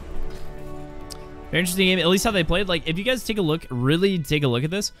here. Very interesting game. At least how they played. Like, if you guys really take a look at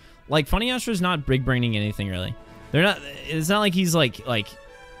this, like, FunnyAstro's not brig braining anything really. They're not. It's not like he's like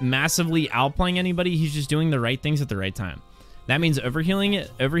massively outplaying anybody. He's just doing the right things at the right time. That means overhealing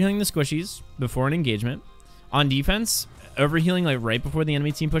the squishies before an engagement. On defense, overhealing like right before the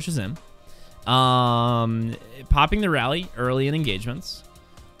enemy team pushes in. Popping the rally early in engagements.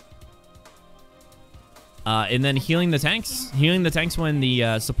 And then healing the tanks. Healing the tanks when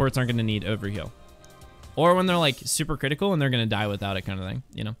the supports aren't going to need overheal. Or when they're like super critical and they're going to die without it kind of thing,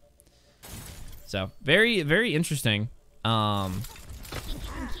 you know? So, very, very interesting.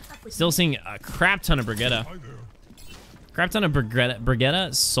 Still seeing a crap ton of Brigetta. Crap ton of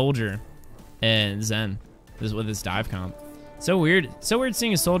Brigetta, Soldier, and Zen with this dive comp. So weird. So weird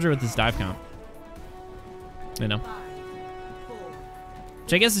seeing a Soldier with this dive comp. You know?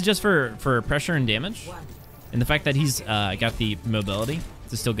 Which I guess is just for pressure and damage. And the fact that he's got the mobility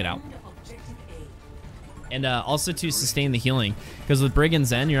to still get out. And also to sustain the healing. Because with Brig and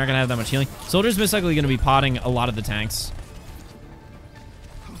Zen, you're not going to have that much healing. Soldier's most likely going to be potting a lot of the tanks.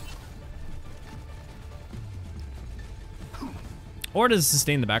 Or to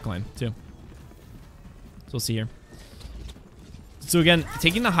sustain the backline, too. So we'll see here. So again,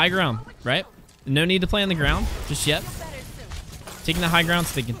 taking the high ground, right? No need to play on the ground just yet. Taking the high ground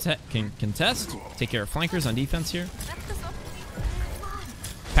so they can contest. Take care of flankers on defense here.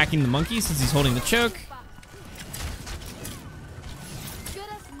 Packing the monkey since he's holding the choke.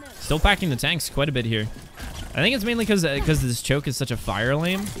 Still packing the tanks quite a bit here. I think it's mainly because this choke is such a fire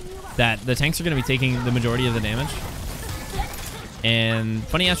lane that the tanks are going to be taking the majority of the damage. And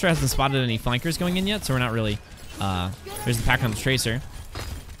FunnyAstro hasn't spotted any flankers going in yet, so we're not really... there's the pack on the Tracer.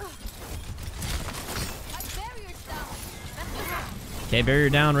 Okay, barrier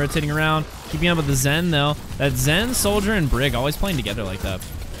down, rotating around. Keeping up with the Zen, though. That Zen, Soldier, and Brig always playing together like that.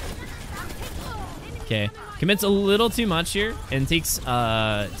 Okay, commits a little too much here and takes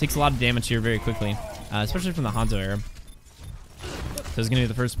a lot of damage here very quickly, especially from the Hanzo era. So it's gonna be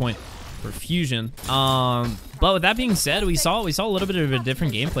the first point for Fusion. But with that being said, we saw a little bit of a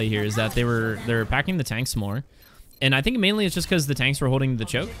different gameplay here. Is that they're packing the tanks more, and I think mainly it's just because the tanks were holding the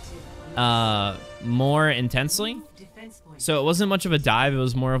choke more intensely. So it wasn't much of a dive. It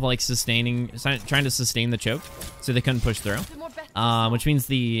was more of like trying to sustain the choke, so they couldn't push through. Which means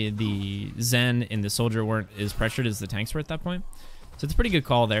the Zen and the Soldier weren't as pressured as the tanks were at that point. So it's a pretty good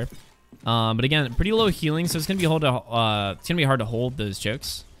call there. But again, pretty low healing, so it's gonna be hard to hold those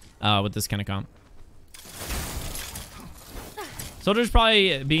chokes with this kind of comp. Soldier's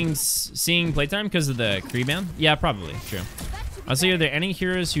probably seeing playtime because of the Kree ban. Yeah, probably true. I'll say, are there any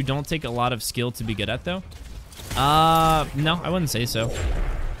heroes who don't take a lot of skill to be good at though? No, I wouldn't say so.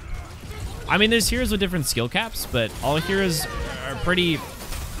 I mean, there's heroes with different skill caps, but all heroes are pretty...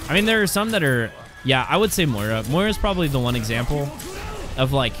 I mean, there are some that are... Yeah, I would say Moira. Moira's probably the one example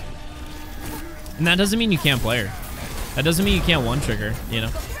of, like... And that doesn't mean you can't play her. That doesn't mean you can't one-trigger, you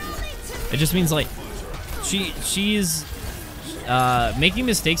know? It just means, like, she's... making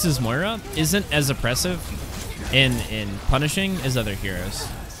mistakes as Moira isn't as oppressive in punishing as other heroes.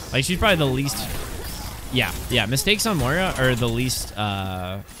 Like, she's probably the least... Yeah, mistakes on Moira are the least,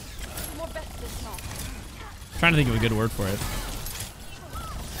 trying to think of a good word for it.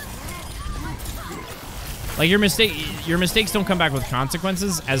 Like, your mistakes don't come back with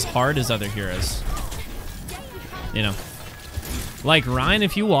consequences as hard as other heroes. You know? Like, Ryan,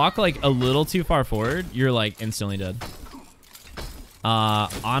 if you walk, like, a little too far forward, you're, like, instantly dead.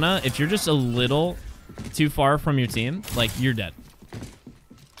 Ana, if you're just a little too far from your team, like, you're dead.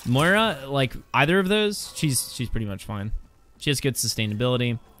 Moira, like, either of those, she's pretty much fine. She has good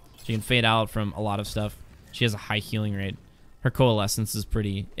sustainability. She can fade out from a lot of stuff. She has a high healing rate. Her coalescence is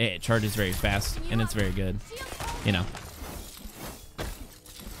pretty... It charges very fast, and it's very good. You know.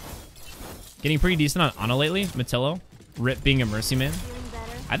 Getting pretty decent on Ana lately. Matillo. Rip being a mercy man.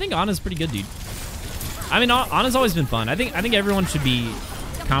 I think Ana's pretty good, dude. I mean, Ana's always been fun. I think everyone should be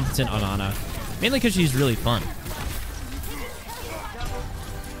competent on Ana. Mainly because she's really fun.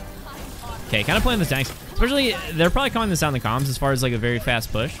 Okay, kind of playing the tanks. Especially, they're probably calling this out in the comms as far as like a very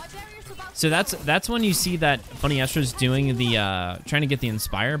fast push. So that's when you see that FunnyAstro's doing the trying to get the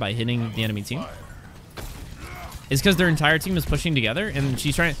Inspire by hitting the enemy team. It's because their entire team is pushing together, and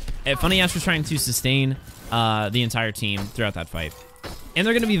FunnyAstro's trying to sustain the entire team throughout that fight. And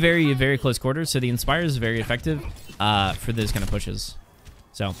they're going to be very, very close quarters, so the Inspire is very effective for those kind of pushes.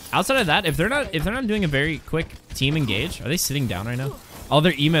 So outside of that, if they're not doing a very quick team engage, are they sitting down right now? Oh,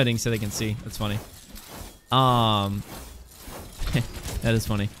 they're emoting so they can see. That's funny. That is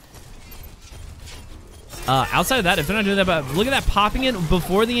funny. Outside of that, if they're not doing that, but look at that, popping it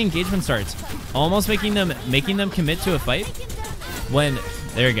before the engagement starts, almost making them commit to a fight. When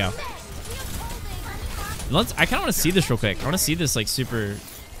there you go. I kind of want to see this real quick. I want to see this like super.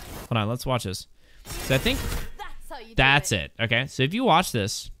 Hold on, let's watch this. So I think that's it. Okay, so if you watch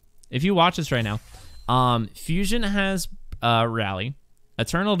this right now, Fusion has rally.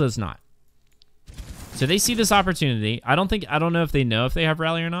 Eternal does not. So they see this opportunity. I don't know if they know if they have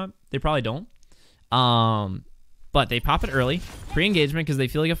rally or not. They probably don't. But they pop it early, pre-engagement, because they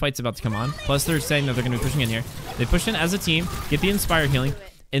feel like a fight's about to come on. Plus, they're saying that they're going to be pushing in here. They push in as a team, get the Inspire healing,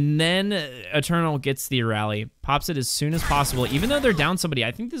 and then Eternal gets the rally, pops it as soon as possible. Even though they're down somebody,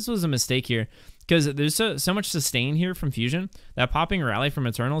 I think this was a mistake here, because there's so much sustain here from Fusion that popping a rally from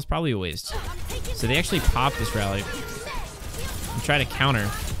Eternal is probably a waste. So they actually pop this rally and try to counter,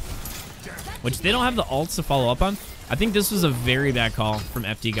 which they don't have the ults to follow up on. I think this was a very bad call from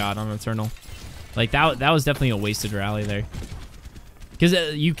FD God on Eternal. Like, that was definitely a wasted rally there. Because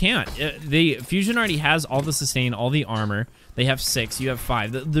you can't. The Fusion already has all the sustain, all the armor. They have 6, you have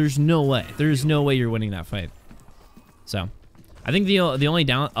 5. There's no way. There's no way you're winning that fight. So, I think the only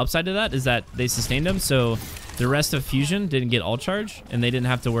upside to that is that they sustained them, so the rest of Fusion didn't get ult charge, and they didn't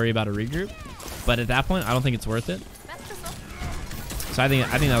have to worry about a regroup. But at that point, I don't think it's worth it. So I think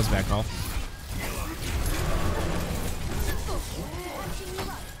that was a bad call.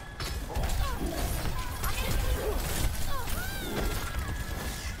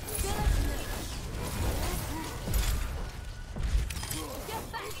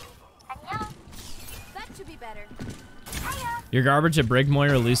 That should be better. You're garbage at Brig,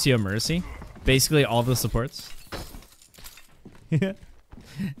 Moira, Lucio, Mercy. Basically all the supports.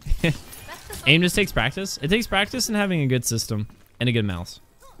 Aim just takes practice. It takes practice and having a good system and a good mouse.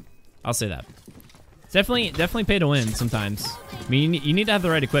 I'll say that. It's definitely pay to win sometimes. I mean, you need to have the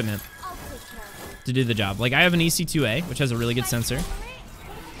right equipment to do the job. Like I have an EC2A, which has a really good sensor.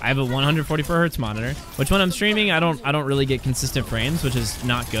 I have a 144 hertz monitor, which when I'm streaming, I don't really get consistent frames, which is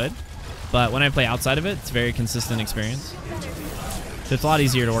not good. But when I play outside of it, it's a very consistent experience. So it's a lot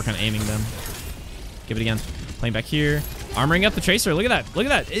easier to work on aiming then. Give it again. Playing back here. Armoring up the Tracer. Look at that. Look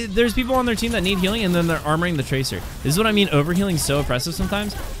at that. There's people on their team that need healing, and then they're armoring the Tracer. This is what I mean. Overhealing is so oppressive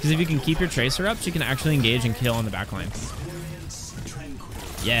sometimes, because if you can keep your Tracer up, she can actually engage and kill on the backline.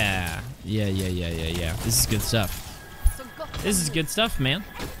 Yeah. Yeah. This is good stuff. This is good stuff, man.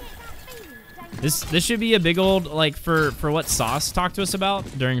 This should be a big old, like, for what Sauce talked to us about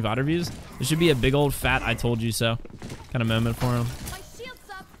during VOD reviews. This should be a big old fat I told you so kind of moment for him.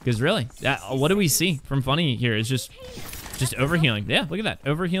 Because really, what do we see from Funny here? It's just overhealing. Yeah, look at that.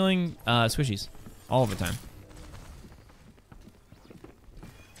 Overhealing squishies all the time.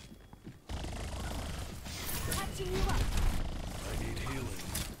 Fixing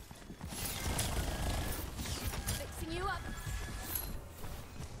you up.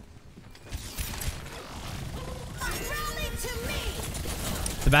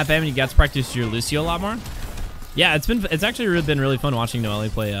 The bad bad when you got to practice your Lucio a lot more. Yeah, it's actually been really fun watching Noelle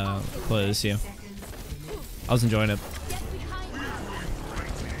play Lucio. I was enjoying it.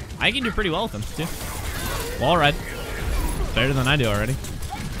 I can do pretty well with him too. Wall ride, better than I do already.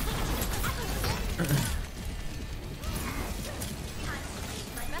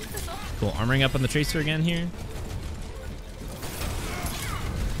 Cool, armoring up on the Tracer again here.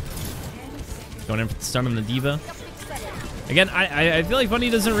 Going in for the stun on the Diva. Again, I feel like Funny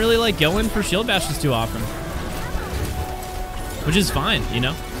doesn't really like go in for shield bashes too often, which is fine, you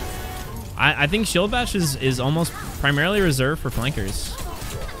know. I think shield bash is almost primarily reserved for flankers.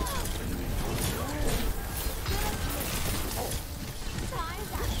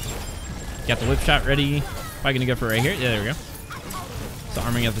 Got the whip shot ready. Probably gonna go for it right here. Yeah, there we go. So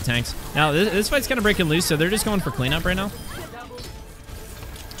arming up the tanks. Now this fight's kind of breaking loose, so they're just going for cleanup right now.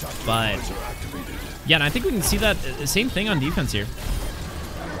 But yeah, and I think we can see that same thing on defense here.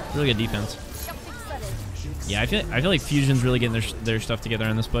 Really good defense. Yeah, I feel like Fusion's really getting their stuff together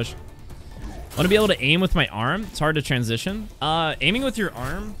on this push. I want to be able to aim with my arm. It's hard to transition. Aiming with your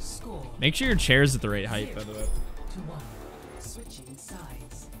arm, make sure your chair's at the right height, by the way.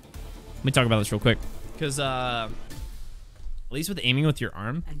 Let me talk about this real quick. Because at least with aiming with your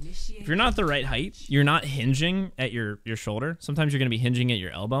arm, if you're not at the right height, you're not hinging at your shoulder. Sometimes you're going to be hinging at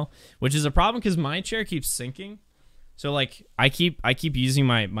your elbow, which is a problem because my chair keeps sinking. So like I keep using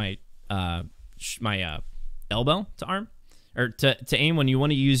my elbow to arm, or to aim when you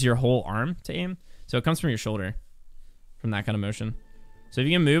want to use your whole arm to aim. So it comes from your shoulder, from that kind of motion. So if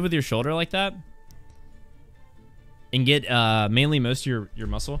you can move with your shoulder like that and get mainly most of your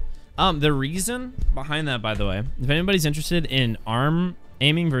muscle. The reason behind that, by the way, if anybody's interested in arm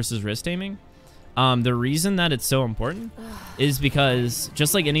aiming versus wrist aiming, the reason that it's so important is because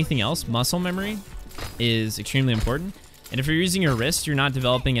just like anything else, muscle memory is extremely important. And if you're using your wrist, you're not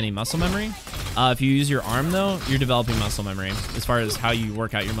developing any muscle memory. If you use your arm, though, you're developing muscle memory as far as how you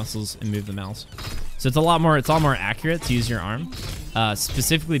work out your muscles and move the mouse. So it's a lot more accurate to use your arm,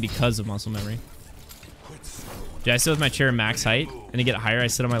 specifically because of muscle memory. Dude, I sit with my chair max height, and to get higher, I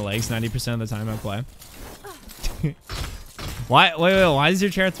sit on my legs 90% of the time I play. Wait, why does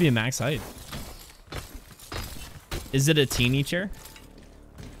your chair have to be a max height? Is it a teeny chair?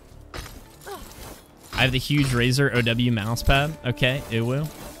 I have the huge Razer OW mouse pad. Okay, ew.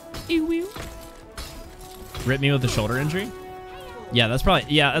 Rip me with a shoulder injury? Yeah, that's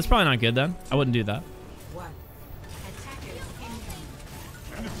probably not good then. I wouldn't do that.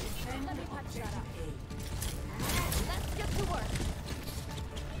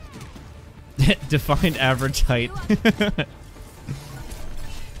 Defined average height.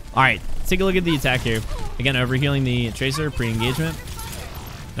 Alright, let's take a look at the attack here. Again, overhealing the Tracer pre-engagement.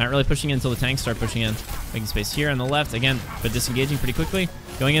 Not really pushing in until the tanks start pushing in. Making space here on the left. Again, but disengaging pretty quickly.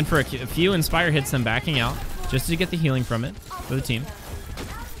 Going in for a few Inspire hits, then backing out. Just to get the healing from it for the team.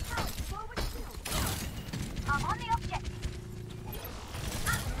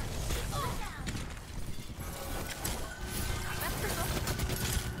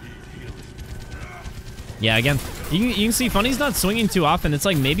 Yeah, again, you can see Funny's not swinging too often. It's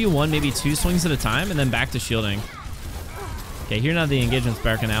like maybe one, maybe two swings at a time, and then back to shielding. Okay, here now the engagement's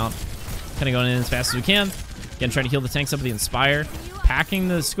barking out. Kind of going in as fast as we can. Again, trying to heal the tanks up with the Inspire. Packing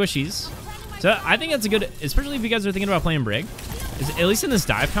the squishies. So I think that's a good, especially if you guys are thinking about playing Brig. At least in this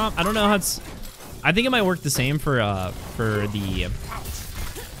dive comp, I don't know how it's, I think it might work the same for the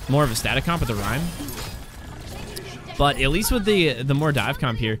more of a static comp with the Rhyme. But at least with the more dive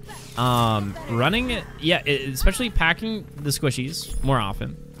comp here, running, yeah, especially packing the squishies more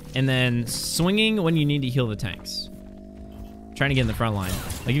often, and then swinging when you need to heal the tanks. Trying to get in the front line.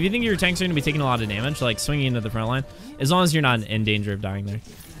 Like if you think your tanks are going to be taking a lot of damage, like swinging into the front line, as long as you're not in danger of dying there.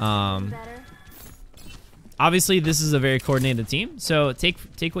 Obviously, this is a very coordinated team, so take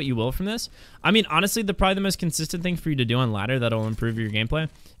what you will from this. I mean, honestly, probably the most consistent thing for you to do on ladder that'll improve your gameplay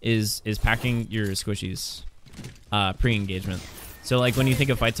is packing your squishies pre-engagement. So like when you think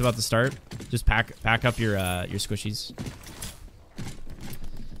of fights about to start, just pack up your squishies.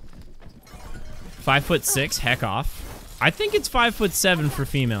 5'6", heck off. I think it's 5'7" for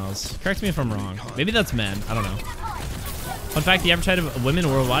females. Correct me if I'm wrong. Maybe that's men. I don't know. Fun fact: the average height of women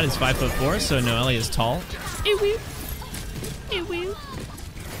worldwide is 5'4", so Noelle is tall. Ew, ew. Ew, ew.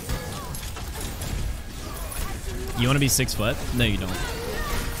 You want to be 6 foot? No, you don't.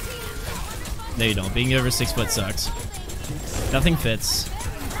 No, you don't. Being over 6 foot sucks. Nothing fits,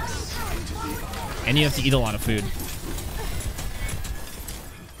 and you have to eat a lot of food,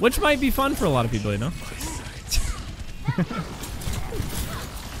 which might be fun for a lot of people, you know.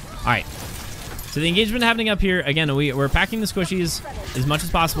 Alright, so the engagement happening up here. Again, we're packing the squishies as much as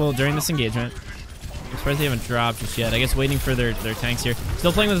possible during this engagement. I'm surprised they haven't dropped just yet. I guess waiting for their tanks here.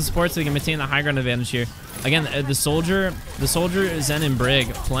 Still playing with the support so they can maintain the high ground advantage here. Again, the soldier, Zen, and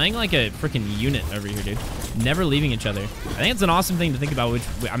Brig playing like a freaking unit over here, dude. Never leaving each other. I think it's an awesome thing to think about, which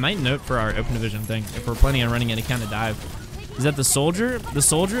I might note for our open division thing, if we're planning on running any kind of dive, is that the soldier,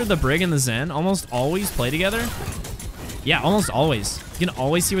 the Brig, and the Zen almost always play together. Yeah, almost always. You can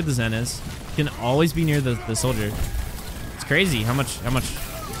always see where the Zen is. You can always be near the soldier. It's crazy how much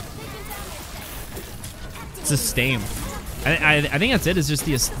sustain. I think that's it. Is just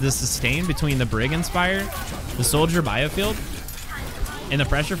the sustain between the Brig Inspire, the soldier biofield, and the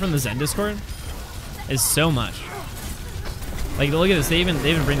pressure from the Zen Discord is so much. Like look at this. They even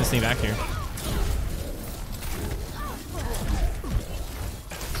bring this thing back here.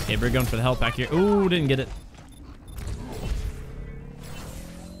 Okay, Brig going for the health back here. Ooh, didn't get it.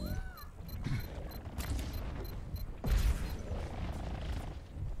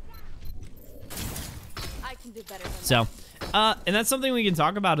 So, and that's something we can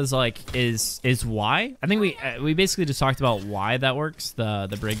talk about is like, is why. I think we basically just talked about why that works.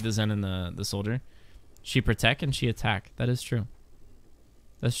 The Brig, the Zen, and the soldier. She protect and she attack. That is true.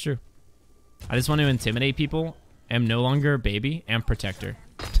 That's true. I just want to intimidate people. Am no longer a baby. Am protector.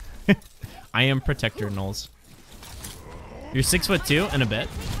 I am protector, Knowles. You're 6'2" and a bit.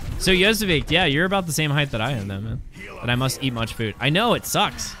 So Yosevik, yeah, you're about the same height that I am then, man. But I must eat much food. I know, it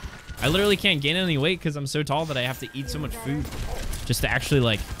sucks. I literally can't gain any weight because I'm so tall that I have to eat so much food just to actually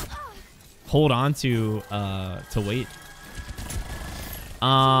like hold on to weight.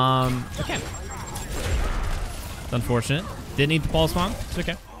 Okay. It's unfortunate. Didn't eat the pulse bomb. It's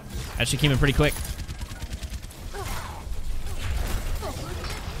okay. Actually came in pretty quick.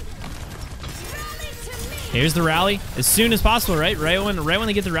 Here's the rally as soon as possible, right? Right when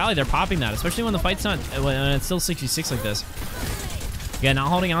they get the rally, they're popping that, especially when the fight's not, when it's still 66 like this. Yeah, not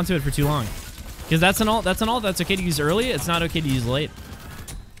holding on to it for too long, because that's an ult that's okay to use early. It's not okay to use late.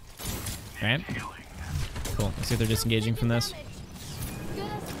 All right, cool. Let's see if they're disengaging from this.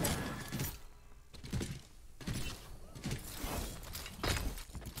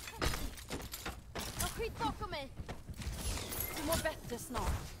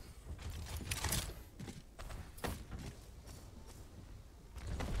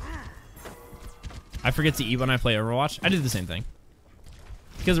 I forget to eat when I play Overwatch. I do the same thing.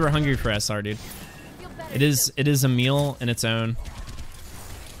 Because we're hungry for SR, dude. It is a meal in its own.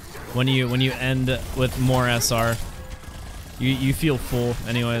 When you end with more SR, you feel full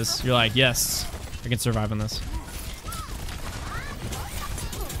anyways. You're like, yes, I can survive on this.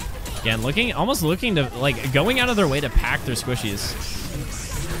 Again, almost looking to, like, going out of their way to pack their squishies.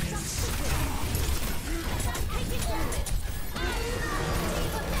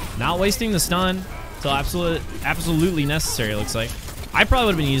 Not wasting the stun until absolutely necessary, it looks like. I probably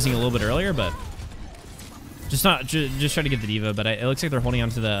would have been using it a little bit earlier, but just try to get the diva. But it looks like they're holding on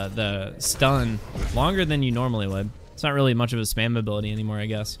to the stun longer than you normally would. It's not really much of a spam ability anymore, I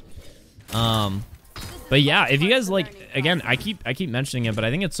guess. But yeah, if you guys like, again, I keep mentioning it, but I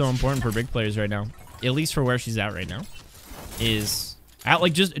think it's so important for big players right now. at least for where she's at right now, is at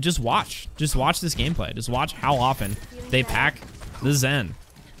like just watch this gameplay. Just watch how often they pack the Zen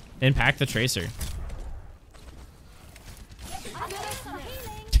and pack the Tracer.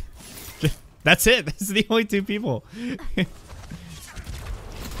 That's it. This is the only two people.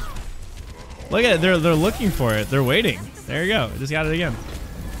 Look at it. They're looking for it. They're waiting. There you go. Just got it again.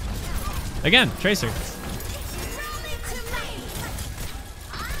 Again, Tracer.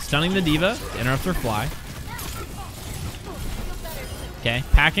 Stunning the D.Va. Interrupt her fly. Okay.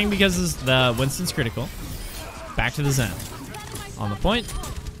 Packing because the Winston's critical. Back to the Zen. On the point.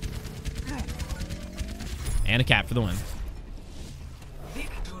 And a cap for the win.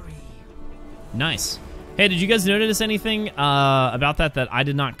 Nice. Hey, did you guys notice anything about that I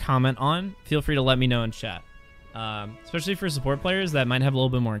did not comment on? Feel free to let me know in chat. Especially for support players that might have a little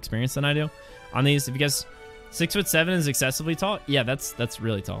bit more experience than I do on these. If you guys 6'7" is excessively tall, yeah, that's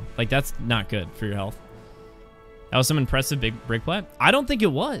really tall. Like, that's not good for your health. That was some impressive Brig play. I don't think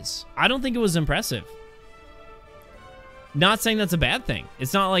it was. I don't think it was impressive. Not saying that's a bad thing.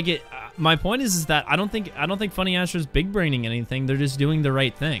 It's not like it. My point is that I don't think FunnyAstro's big braining anything. They're just doing the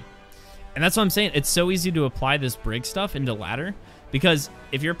right thing. And that's what I'm saying. It's so easy to apply this Brig stuff into ladder, because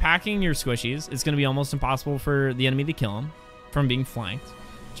if you're packing your squishies, it's going to be almost impossible for the enemy to kill them from being flanked,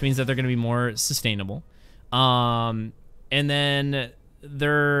 which means that they're going to be more sustainable. And then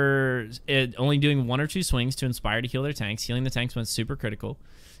they're only doing 1 or 2 swings to inspire to heal their tanks. Healing the tanks when it's super critical.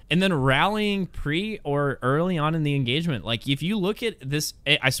 And then rallying pre or early on in the engagement. Like, if you look at this,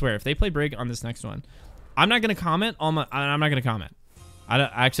 I swear, if they play Brig on this next one, I'm not going to comment on my... I'm not going to comment.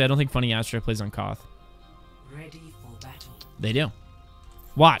 I don't think FunnyAstro plays on Koth. Ready for battle. They do.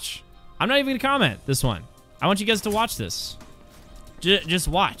 Watch. I'm not even going to comment this one. I want you guys to watch this. Just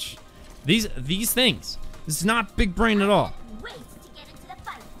watch. These things. This is not big brain at all.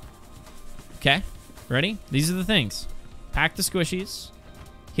 Okay? Ready? These are the things. Pack the squishies.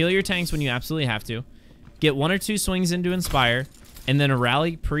 Heal your tanks when you absolutely have to. Get 1 or 2 swings into Inspire. And then a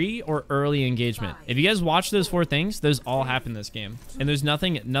rally pre or early engagement. If you guys watch those 4 things, those all happen this game. And there's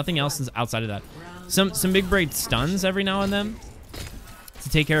nothing else outside of that. Some big braid stuns every now and then to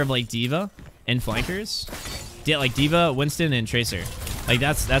take care of like D.Va and flankers. Yeah, like D.Va, Winston, and Tracer. Like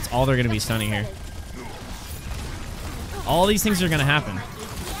that's all they're gonna be stunning here. All these things are gonna happen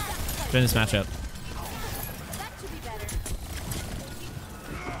during this matchup.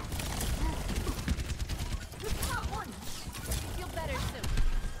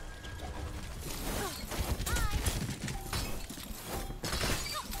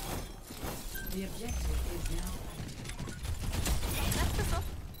 The objective is now.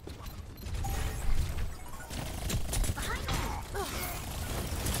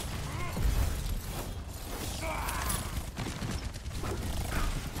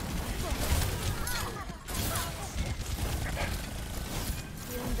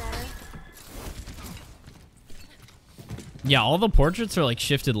 Feeling better? Yeah, all the portraits are like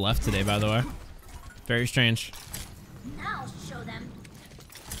shifted left today, by the way. Very strange. I'll show them.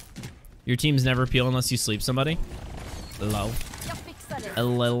 Your teams never peel unless you sleep somebody? Low. You'll fix that. A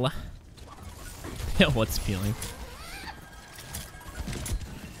little. What's peeling?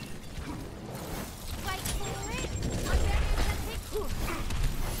 Fight for it. I'm ready to take.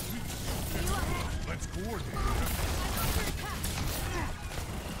 Let's coordinate.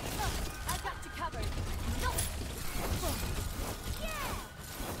 I got you covered.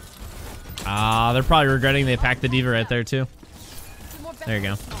 Ah, they're probably regretting they packed the D.Va right there too. There you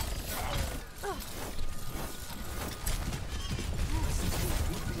go.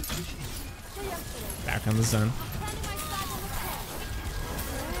 Back on the zone.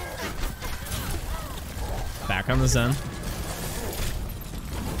 Back on the zone.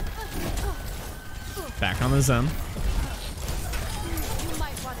 Back on the zone.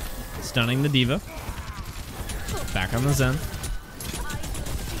 Stunning the D.Va. Back on the zone.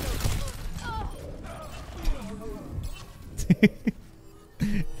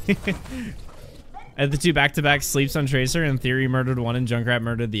 And the 2 back-to-back sleeps on Tracer, and Theory murdered one and Junkrat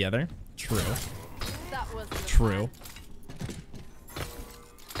murdered the other. True. That was True.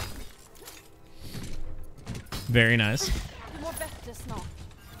 Very nice. more better snot.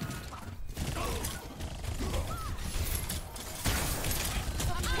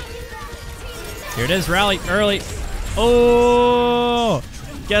 Here it is, rally early. Oh,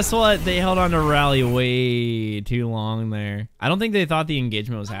 guess what? They held on to rally way too long there. I don't think they thought the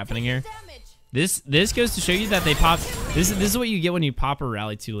engagement was happening here. This goes to show you that they pop. This is what you get when you pop a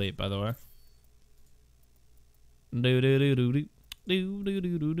rally too late. By the way. Do do do do do do do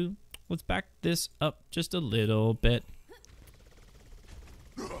do do do. Let's back this up just a little bit.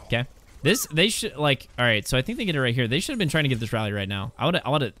 Okay. They should like. All right, so I think they get it right here. They should have been trying to get this rally right now. I would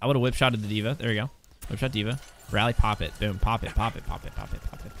have whip shotted the diva. There we go. Whip shot diva. Rally, pop it. Boom, pop it, pop it, pop it, pop it,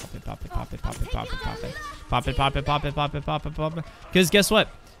 pop it, pop it, pop it, pop it, pop it, pop it, pop it, pop it, pop it, pop it, pop it, pop it, pop it. Because guess what?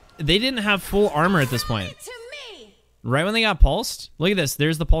 They didn't have full armor at this point. Right when they got pulsed, look at this.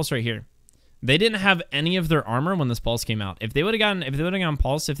 There's the pulse right here. They didn't have any of their armor when this pulse came out. If they would have gotten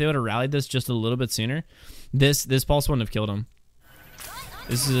pulse, if they would have rallied this just a little bit sooner, this pulse wouldn't have killed them.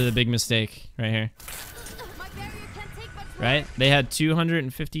 This is a big mistake right here. Right? They had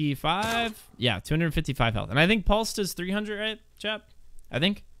 255. Yeah, 255 health. And I think pulse does 300, right, chap? I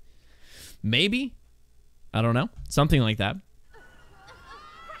think. Maybe. I don't know. Something like that.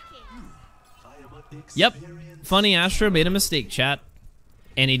 Yep. FunnyAstro made a mistake, chat.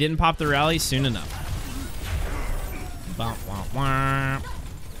 And he didn't pop the rally soon enough. Bah, wah, wah.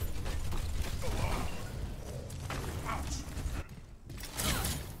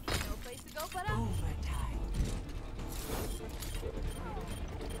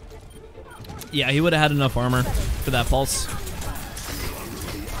 Yeah, he would have had enough armor for that pulse.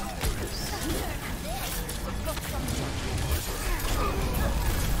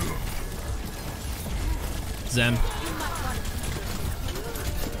 Zen.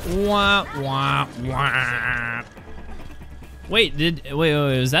 Wah, wah, wah. Wait,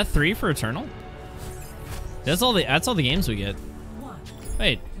 wait, was that 3 for Eternal? That's all the games we get.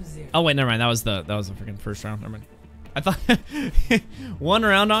 Wait. Oh wait, never mind. That was the freaking first round. Never mind. I thought 1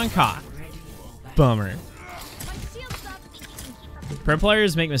 round on cock. Bummer. Pro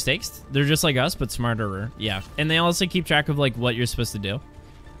players make mistakes. They're just like us, but smarter. Yeah, and they also keep track of like what you're supposed to do.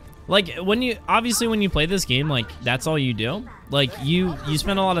 Like when you play this game, like that's all you do. Like you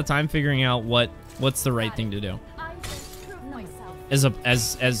spend a lot of time figuring out what's the right thing to do.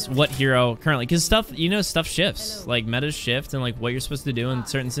 As what hero currently, because stuff shifts. Like metas shift, and like what you're supposed to do in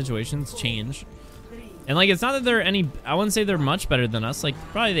certain situations change. And like it's not that they're I wouldn't say they're much better than us. Like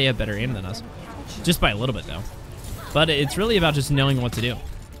probably they have better aim than us, just by a little bit though. But it's really about just knowing what to do.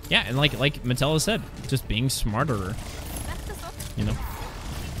 Yeah, and like Mattel said, just being smarter. You know.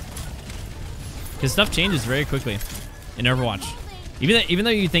 Because stuff changes very quickly in Overwatch. Even though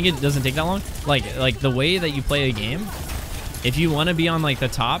you think it doesn't take that long, like the way that you play a game, if you want to be on like the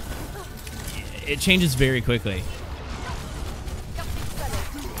top, it changes very quickly.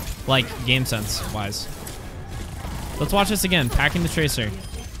 Like game sense wise. Let's watch this again. Packing the Tracer.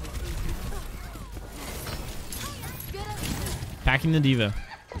 Packing the Diva.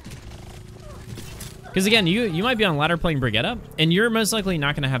 Because again, you might be on ladder playing Brigetta, and you're most likely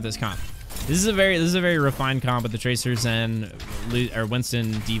not going to have this comp. This is a very refined comp with the Tracers and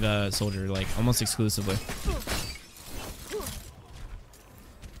Winston, Diva, Soldier, like almost exclusively.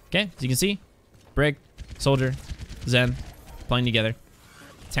 Okay, as you can see, Brig, Soldier, Zen, playing together.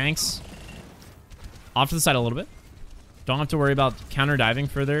 Tanks off to the side a little bit. Don't have to worry about counter diving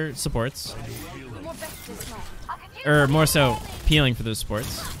for their supports, or more so peeling for those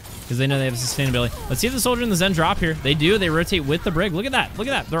supports. Because they know they have sustainability. Let's see if the Soldier and the Zen drop here. They do. They rotate with the Brig. Look at that. Look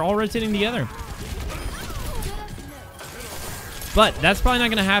at that. They're all rotating together. But that's probably not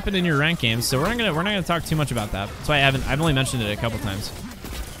going to happen in your ranked games, so we're not gonna talk too much about that. That's why I've only mentioned it a couple times.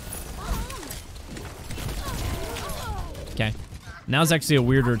 Okay. Now it's actually a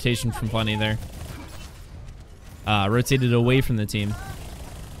weird rotation from Funny there. Rotated away from the team.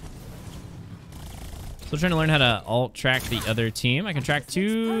 Still trying to learn how to alt track the other team. I can track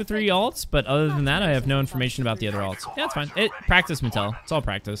 2-3 alts, but other than that, I have no information about the other alts. Yeah, it's fine. Practice, Mattel. It's all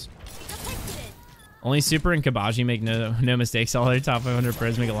practice. Only Super and Kabaji make no mistakes. All their top 500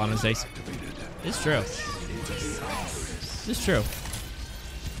 pros make a lot of mistakes. It's true. It's true.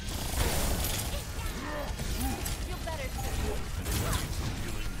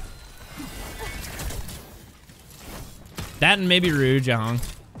 That and maybe Rue Jahong.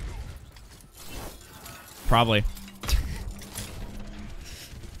 Probably.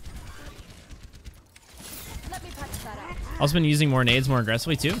 Also been using more nades more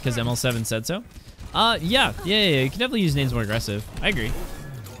aggressively too, because ML7 said so. Yeah, you can definitely use nades more aggressive. I agree.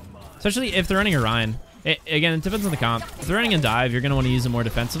 Especially if they're running Orion. Again, it depends on the comp. If they're running a dive, you're going to want to use it more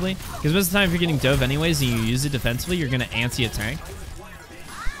defensively. Because most of the time, if you're getting dove anyways and you use it defensively, you're going to anti a tank.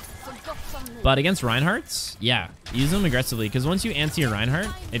 But against Reinhardt's, yeah, use them aggressively. Because once you anti a Reinhardt,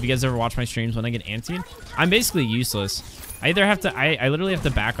 if you guys ever watch my streams when I get antied, I'm basically useless. I either have to, I literally have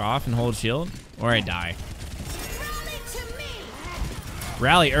to back off and hold shield, or I die.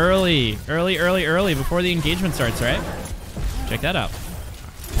 Rally early before the engagement starts, right? Check that out.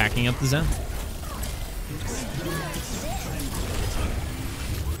 Packing up the Zen.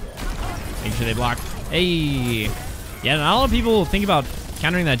 Make sure they block. Hey. Yeah, not a lot of people think about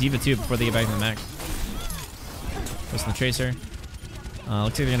countering that diva too before they get back to the mech. Listen the tracer. Looks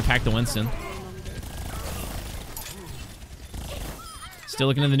like they're gonna pack the Winston. Still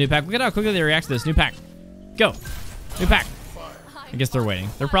looking at the new pack. Look at how quickly they react to this new pack. Go, new pack. I guess they're waiting.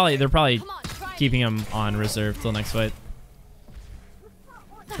 They're probably keeping him on reserve till next fight.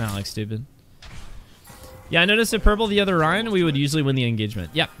 Not like stupid. Yeah, I noticed if purple the other Ryan, we would usually win the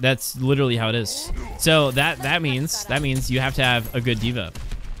engagement. Yeah, that's literally how it is. So that means you have to have a good diva.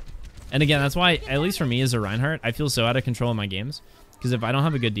 And again, that's why, at least for me as a Reinhardt, I feel so out of control in my games. Because if I don't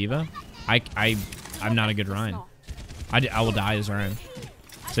have a good diva, I'm not a good Ryan. I will die as Ryan.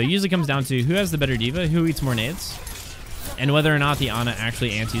 So it usually comes down to who has the better diva, who eats more nades, and whether or not the Ana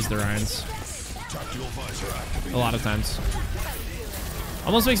actually antis the Ryans. A lot of times.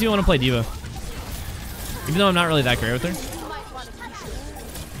 Almost makes me want to play diva. Even though I'm not really that great with her.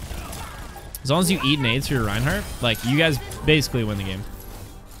 As long as you eat nades for your Reinhardt, like, you guys basically win the game.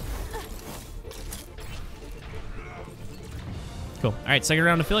 Cool. Alright, second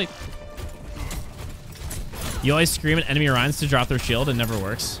round affiliate. You always scream at enemy Ryans to drop their shield. It never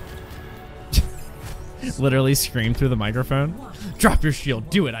works. Literally scream through the microphone. Drop your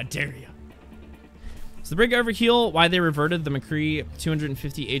shield. Do it. I dare you. So the Brig overheal. Why they reverted the McCree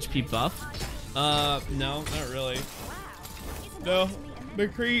 250 HP buff? No, not really. No.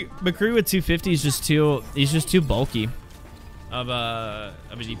 McCree with 250 is just too. He's just too bulky of a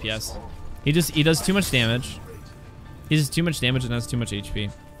DPS. He does too much damage. He does too much damage and has too much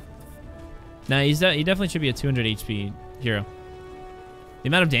HP. Nah, he definitely should be a 200 HP hero. The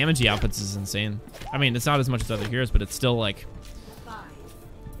amount of damage he outputs is insane. I mean, it's not as much as other heroes, but it's still like,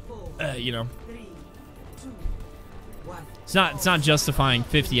 you know, it's not justifying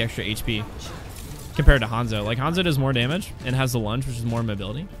 50 extra HP compared to Hanzo. Like, Hanzo does more damage and has the lunge, which is more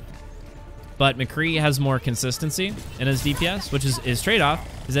mobility. But McCree has more consistency in his DPS, which is his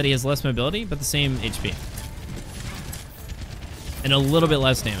trade-off is that he has less mobility, but the same HP. And a little bit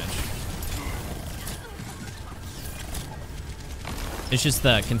less damage. It's just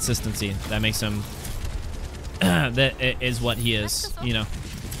the consistency that makes him, that is what he is, you know.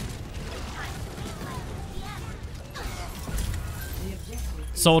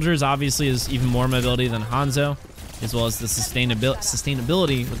 Soldiers obviously is even more mobility than Hanzo, as well as the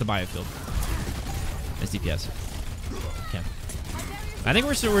sustainability with the biofield as DPS. Okay. I think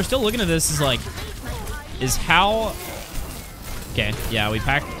we're still looking at this as like, is how. Okay, yeah, we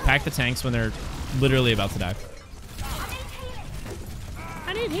pack the tanks when they're literally about to die.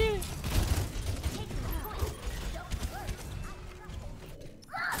 I need heal.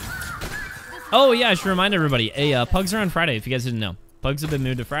 Oh yeah, I should remind everybody. Hey, pugs are on Friday. If you guys didn't know, pugs have been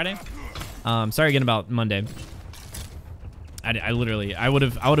moved to Friday. Sorry again about Monday. I would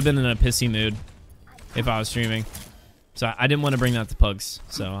have been in a pissy mood if I was streaming, so I didn't want to bring that to pugs.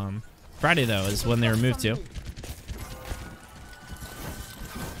 So Friday though is when they were moved to.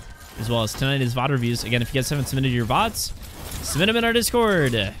 As well as tonight is VOD reviews. Again, if you guys haven't submitted your VODs, submit them in our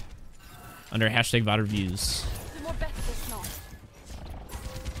Discord under hashtag VOD reviews.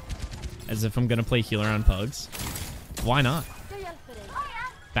 As if I'm gonna play healer on pugs. Why not?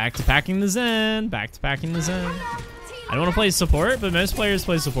 Back to packing the Zen. Back to packing the Zen. I don't want to play support, but most players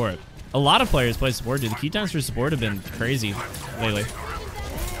play support. A lot of players play support, dude. The key times for support have been crazy lately.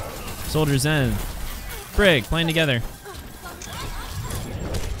 Soldier Zen. Brig playing together.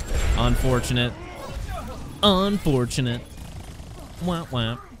 Unfortunate. Unfortunate. Wah,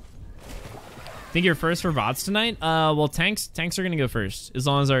 wah. Think you're first for VODs tonight? Well, tanks are gonna go first, as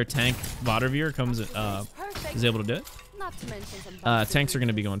long as our tank VOD reviewer comes is able to do it. Tanks are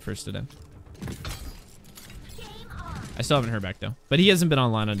gonna be going first today. I still haven't heard back though, but he hasn't been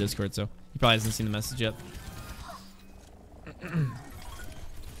online on Discord, so he probably hasn't seen the message yet.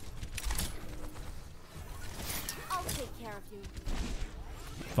 I'll take care of you.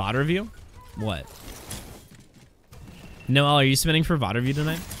 VOD review? What? Noel, are you submitting for VOD review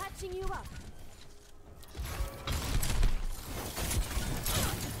tonight? Patching you up.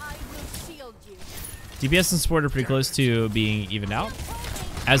 I will shield you. DPS and support are pretty close to being evened out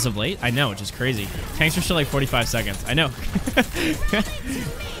as of late. I know, which is crazy. Tanks are still like 45 seconds. I know.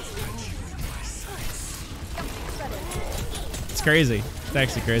 It's crazy. It's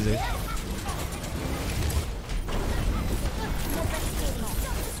actually crazy.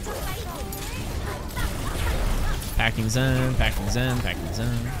 Packing Zen, packing Zen, packing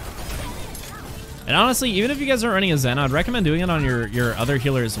Zen. And honestly, even if you guys aren't running a Zen, I'd recommend doing it on your other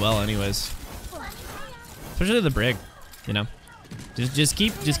healer as well anyways. Especially the Brig, you know. Just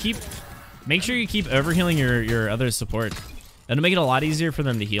keep make sure you keep overhealing your other support. It'll make it a lot easier for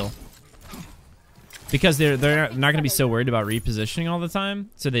them to heal. because they're not going to be so worried about repositioning all the time,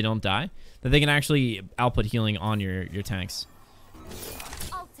 so they don't die, that they can actually output healing on your tanks.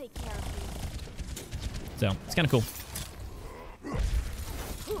 I'll take care of you. So it's kind of cool.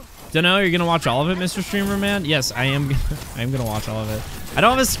 Don't know. You're gonna watch all of it, Mr. Streamer Man? Yes, I am. I am gonna watch all of it. I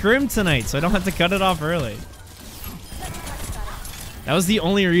don't have a scrim tonight, so I don't have to cut it off early. That was the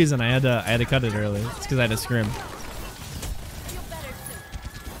only reason I had to cut it early. It's because I had a scrim. Feel better soon.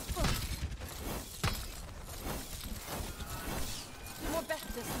 More better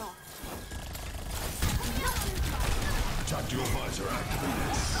this now.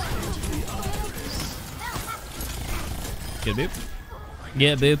 Good boop.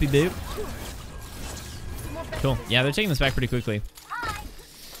 Yeah, boopy boop. Cool. Yeah, they're taking this back pretty quickly.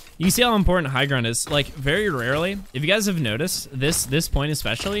 You see how important high ground is. Like, very rarely, if you guys have noticed, this point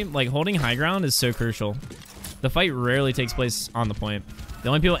especially, like, holding high ground is so crucial. The fight rarely takes place on the point. The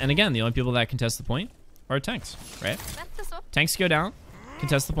only people, and again, the only people that contest the point are tanks, right? Tanks go down,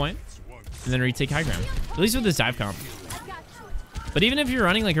 contest the point, and then retake high ground. At least with this dive comp. But even if you're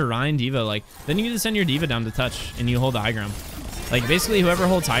running like a Ryan Diva, like, then you can just send your Diva down to touch, and you hold the high ground. Like, basically, whoever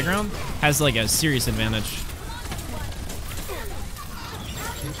holds high ground has, like, a serious advantage.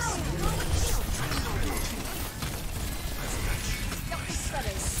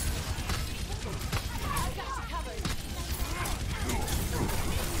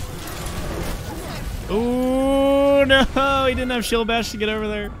 Oh no, he didn't have shield bash to get over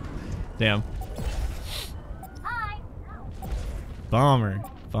there. Damn. Bomber.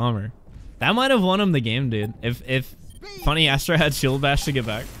 That might have won him the game, dude. If FunnyAstro had shield bash to get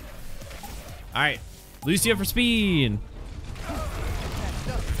back. All right, Lucio for speed.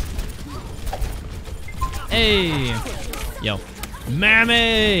 Hey, yo,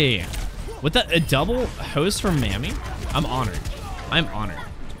 Mammy. With a double host from Mammy, I'm honored. I'm honored,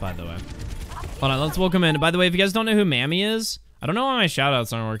 by the way. Hold on, let's welcome in. By the way, if you guys don't know who Mammy is, I don't know why my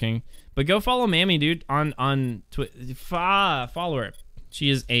shoutouts aren't working, but go follow Mammy, dude, on Twitter. Follow her. She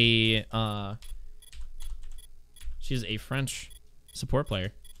is a French support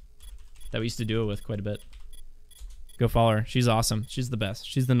player that we used to do it with quite a bit. Go follow her. She's awesome. She's the best.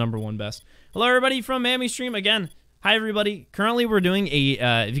 She's the #1 best. Hello, everybody from Mammy Stream again. Hi, everybody. Currently, we're doing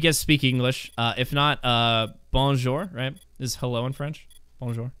a. If you guys speak English, if not, bonjour. Right? Is hello in French?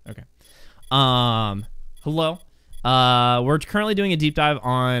 Bonjour. Okay. Hello. We're currently doing a deep dive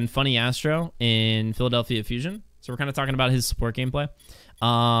on FunnyAstro in Philadelphia Fusion. So we're kind of talking about his support gameplay.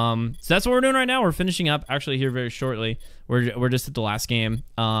 So that's what we're doing right now. We're finishing up actually here very shortly. We're just at the last game.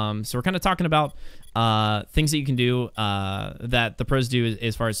 So we're kind of talking about things that you can do that the pros do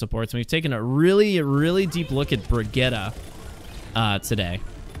as far as supports. And we've taken a really deep look at Brigetta today.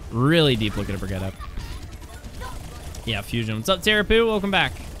 Really deep look at Brigetta. Yeah, Fusion. What's up, Terrapoo? Welcome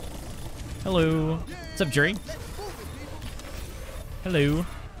back. Hello. What's up, Jury? Hello.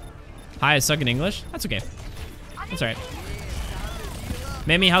 Hi, I suck in English. That's okay. That's all right.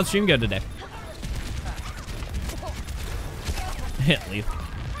 Mammy, how'd stream go today?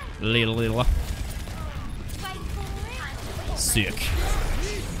 Little. Sick.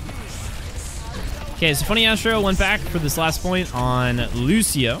 Okay, so FunnyAstro went back for this last point on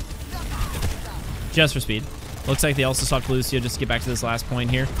Lucio. Just for speed. Looks like they also swapped Lucio just to get back to this last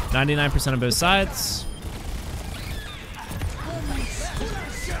point here. 99% on both sides.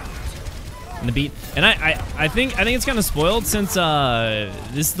 And the beat. And I think it's kind of spoiled since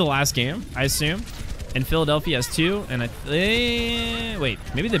this is the last game, I assume. And Philadelphia has 2. And wait,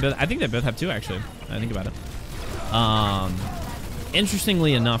 maybe they both. I think they both have 2 actually. I think about it.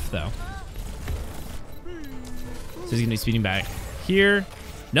 Interestingly enough, though. So he's gonna be speeding back here.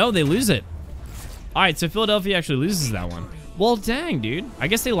 No, they lose it. All right, so Philadelphia actually loses that one. Well, dang, dude. I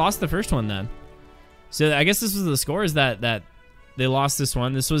guess they lost the first one then. So I guess this was the score, is that they lost this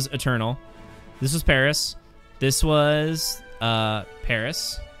one. This was Eternal. This was Paris. This was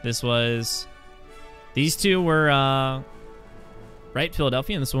Paris. This was... These 2 were, right,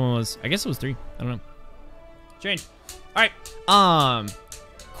 Philadelphia, and this one was... I guess it was 3. I don't know. Strange. All right.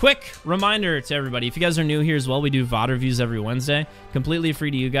 Quick reminder to everybody, if you guys are new here as well, we do VOD reviews every Wednesday, completely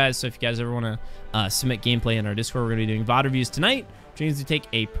free to you guys. So if you guys ever want to submit gameplay in our Discord, we're going to be doing VOD reviews tonight, which means to take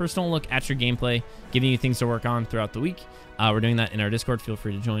a personal look at your gameplay, giving you things to work on throughout the week. We're doing that in our Discord. Feel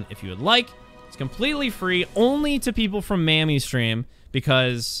free to join if you would like. It's completely free, only to people from Mammy Stream,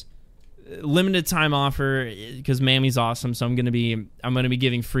 because limited time offer, because Mammy's awesome. So I'm going to be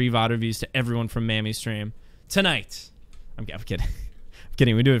giving free VOD reviews to everyone from Mammy Stream tonight. I'm kidding.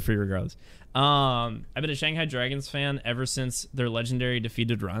 Kidding, we do it for you regardless. I've been a Shanghai Dragons fan ever since their legendary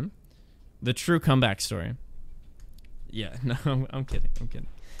defeated run. The true comeback story. Yeah, no, I'm kidding.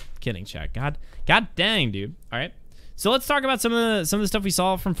 kidding, chat. God dang, dude. All right. So let's talk about some of the stuff we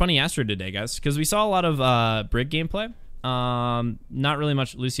saw from FunnyAstro today, guys, because we saw a lot of Brig gameplay. Not really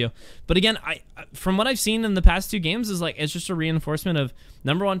much Lucio, but again, from what I've seen in the past 2 games is like it's just a reinforcement of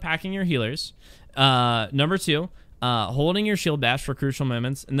number 1, packing your healers, number 2, holding your shield bash for crucial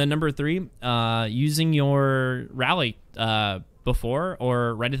moments, and then number 3, using your rally before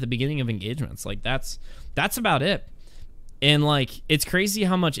or right at the beginning of engagements. Like that's about it. And like it's crazy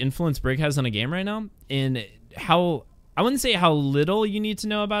how much influence Brig has on a game right now, and how I wouldn't say how little you need to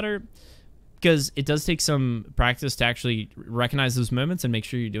know about her, because it does take some practice to actually recognize those moments and make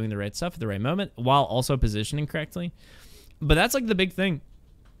sure you're doing the right stuff at the right moment while also positioning correctly. But that's like the big thing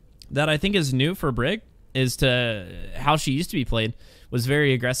that I think is new for Brig, is to how she used to be played was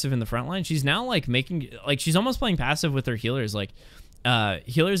very aggressive in the front line. She's now like she's almost playing passive with her healers, like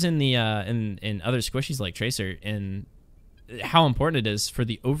healers in the in other squishies like Tracer, and how important it is for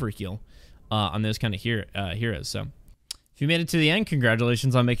the overheal on those kind of heroes. So if you made it to the end,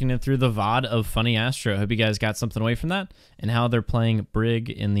 congratulations on making it through the VOD of FunnyAstro. Hope you guys got something away from that and how they're playing Brig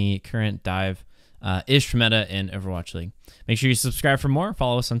in the current dive-ish meta in Overwatch League. Make sure you subscribe for more.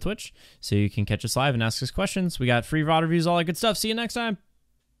 Follow us on Twitch so you can catch us live and ask us questions. We got free VOD reviews, all that good stuff. See you next time.